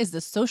 Erica is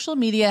the social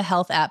media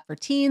health app for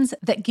teens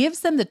that gives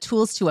them the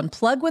tools to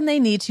unplug when they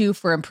need to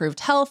for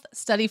improved health,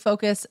 study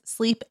focus,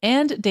 sleep,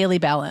 and daily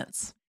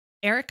balance.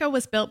 Erica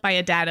was built by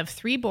a dad of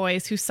 3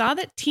 boys who saw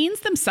that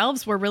teens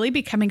themselves were really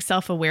becoming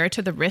self-aware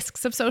to the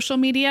risks of social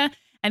media,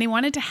 and he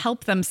wanted to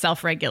help them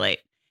self-regulate.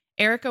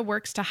 Erica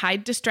works to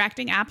hide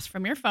distracting apps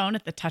from your phone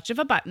at the touch of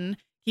a button,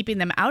 keeping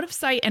them out of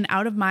sight and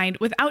out of mind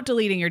without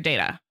deleting your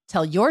data.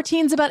 Tell your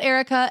teens about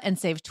Erica and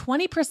save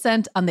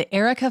 20% on the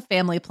Erica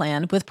family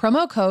plan with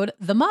promo code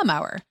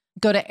TheMomHour.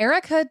 Go to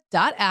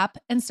erica.app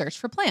and search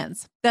for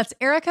plans. That's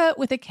Erica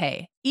with a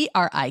K,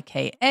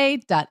 ERIKA.app,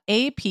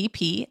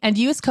 and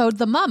use code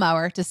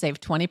TheMomHour to save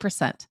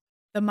 20%.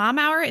 The Mom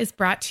Hour is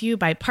brought to you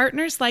by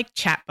partners like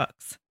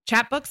Chatbooks.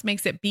 Chatbooks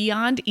makes it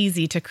beyond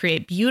easy to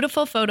create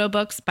beautiful photo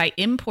books by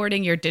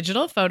importing your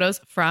digital photos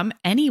from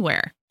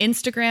anywhere.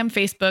 Instagram,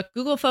 Facebook,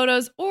 Google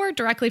Photos, or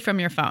directly from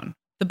your phone.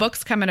 The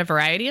books come in a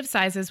variety of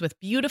sizes with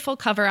beautiful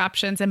cover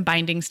options and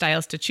binding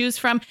styles to choose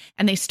from,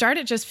 and they start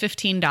at just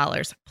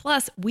 $15.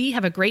 Plus, we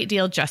have a great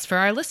deal just for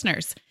our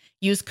listeners.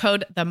 Use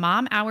code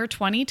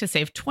TheMomHour20 to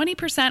save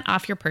 20%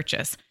 off your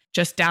purchase.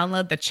 Just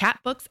download the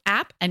Chatbooks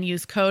app and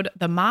use code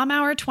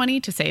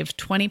TheMomHour20 to save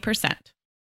 20%.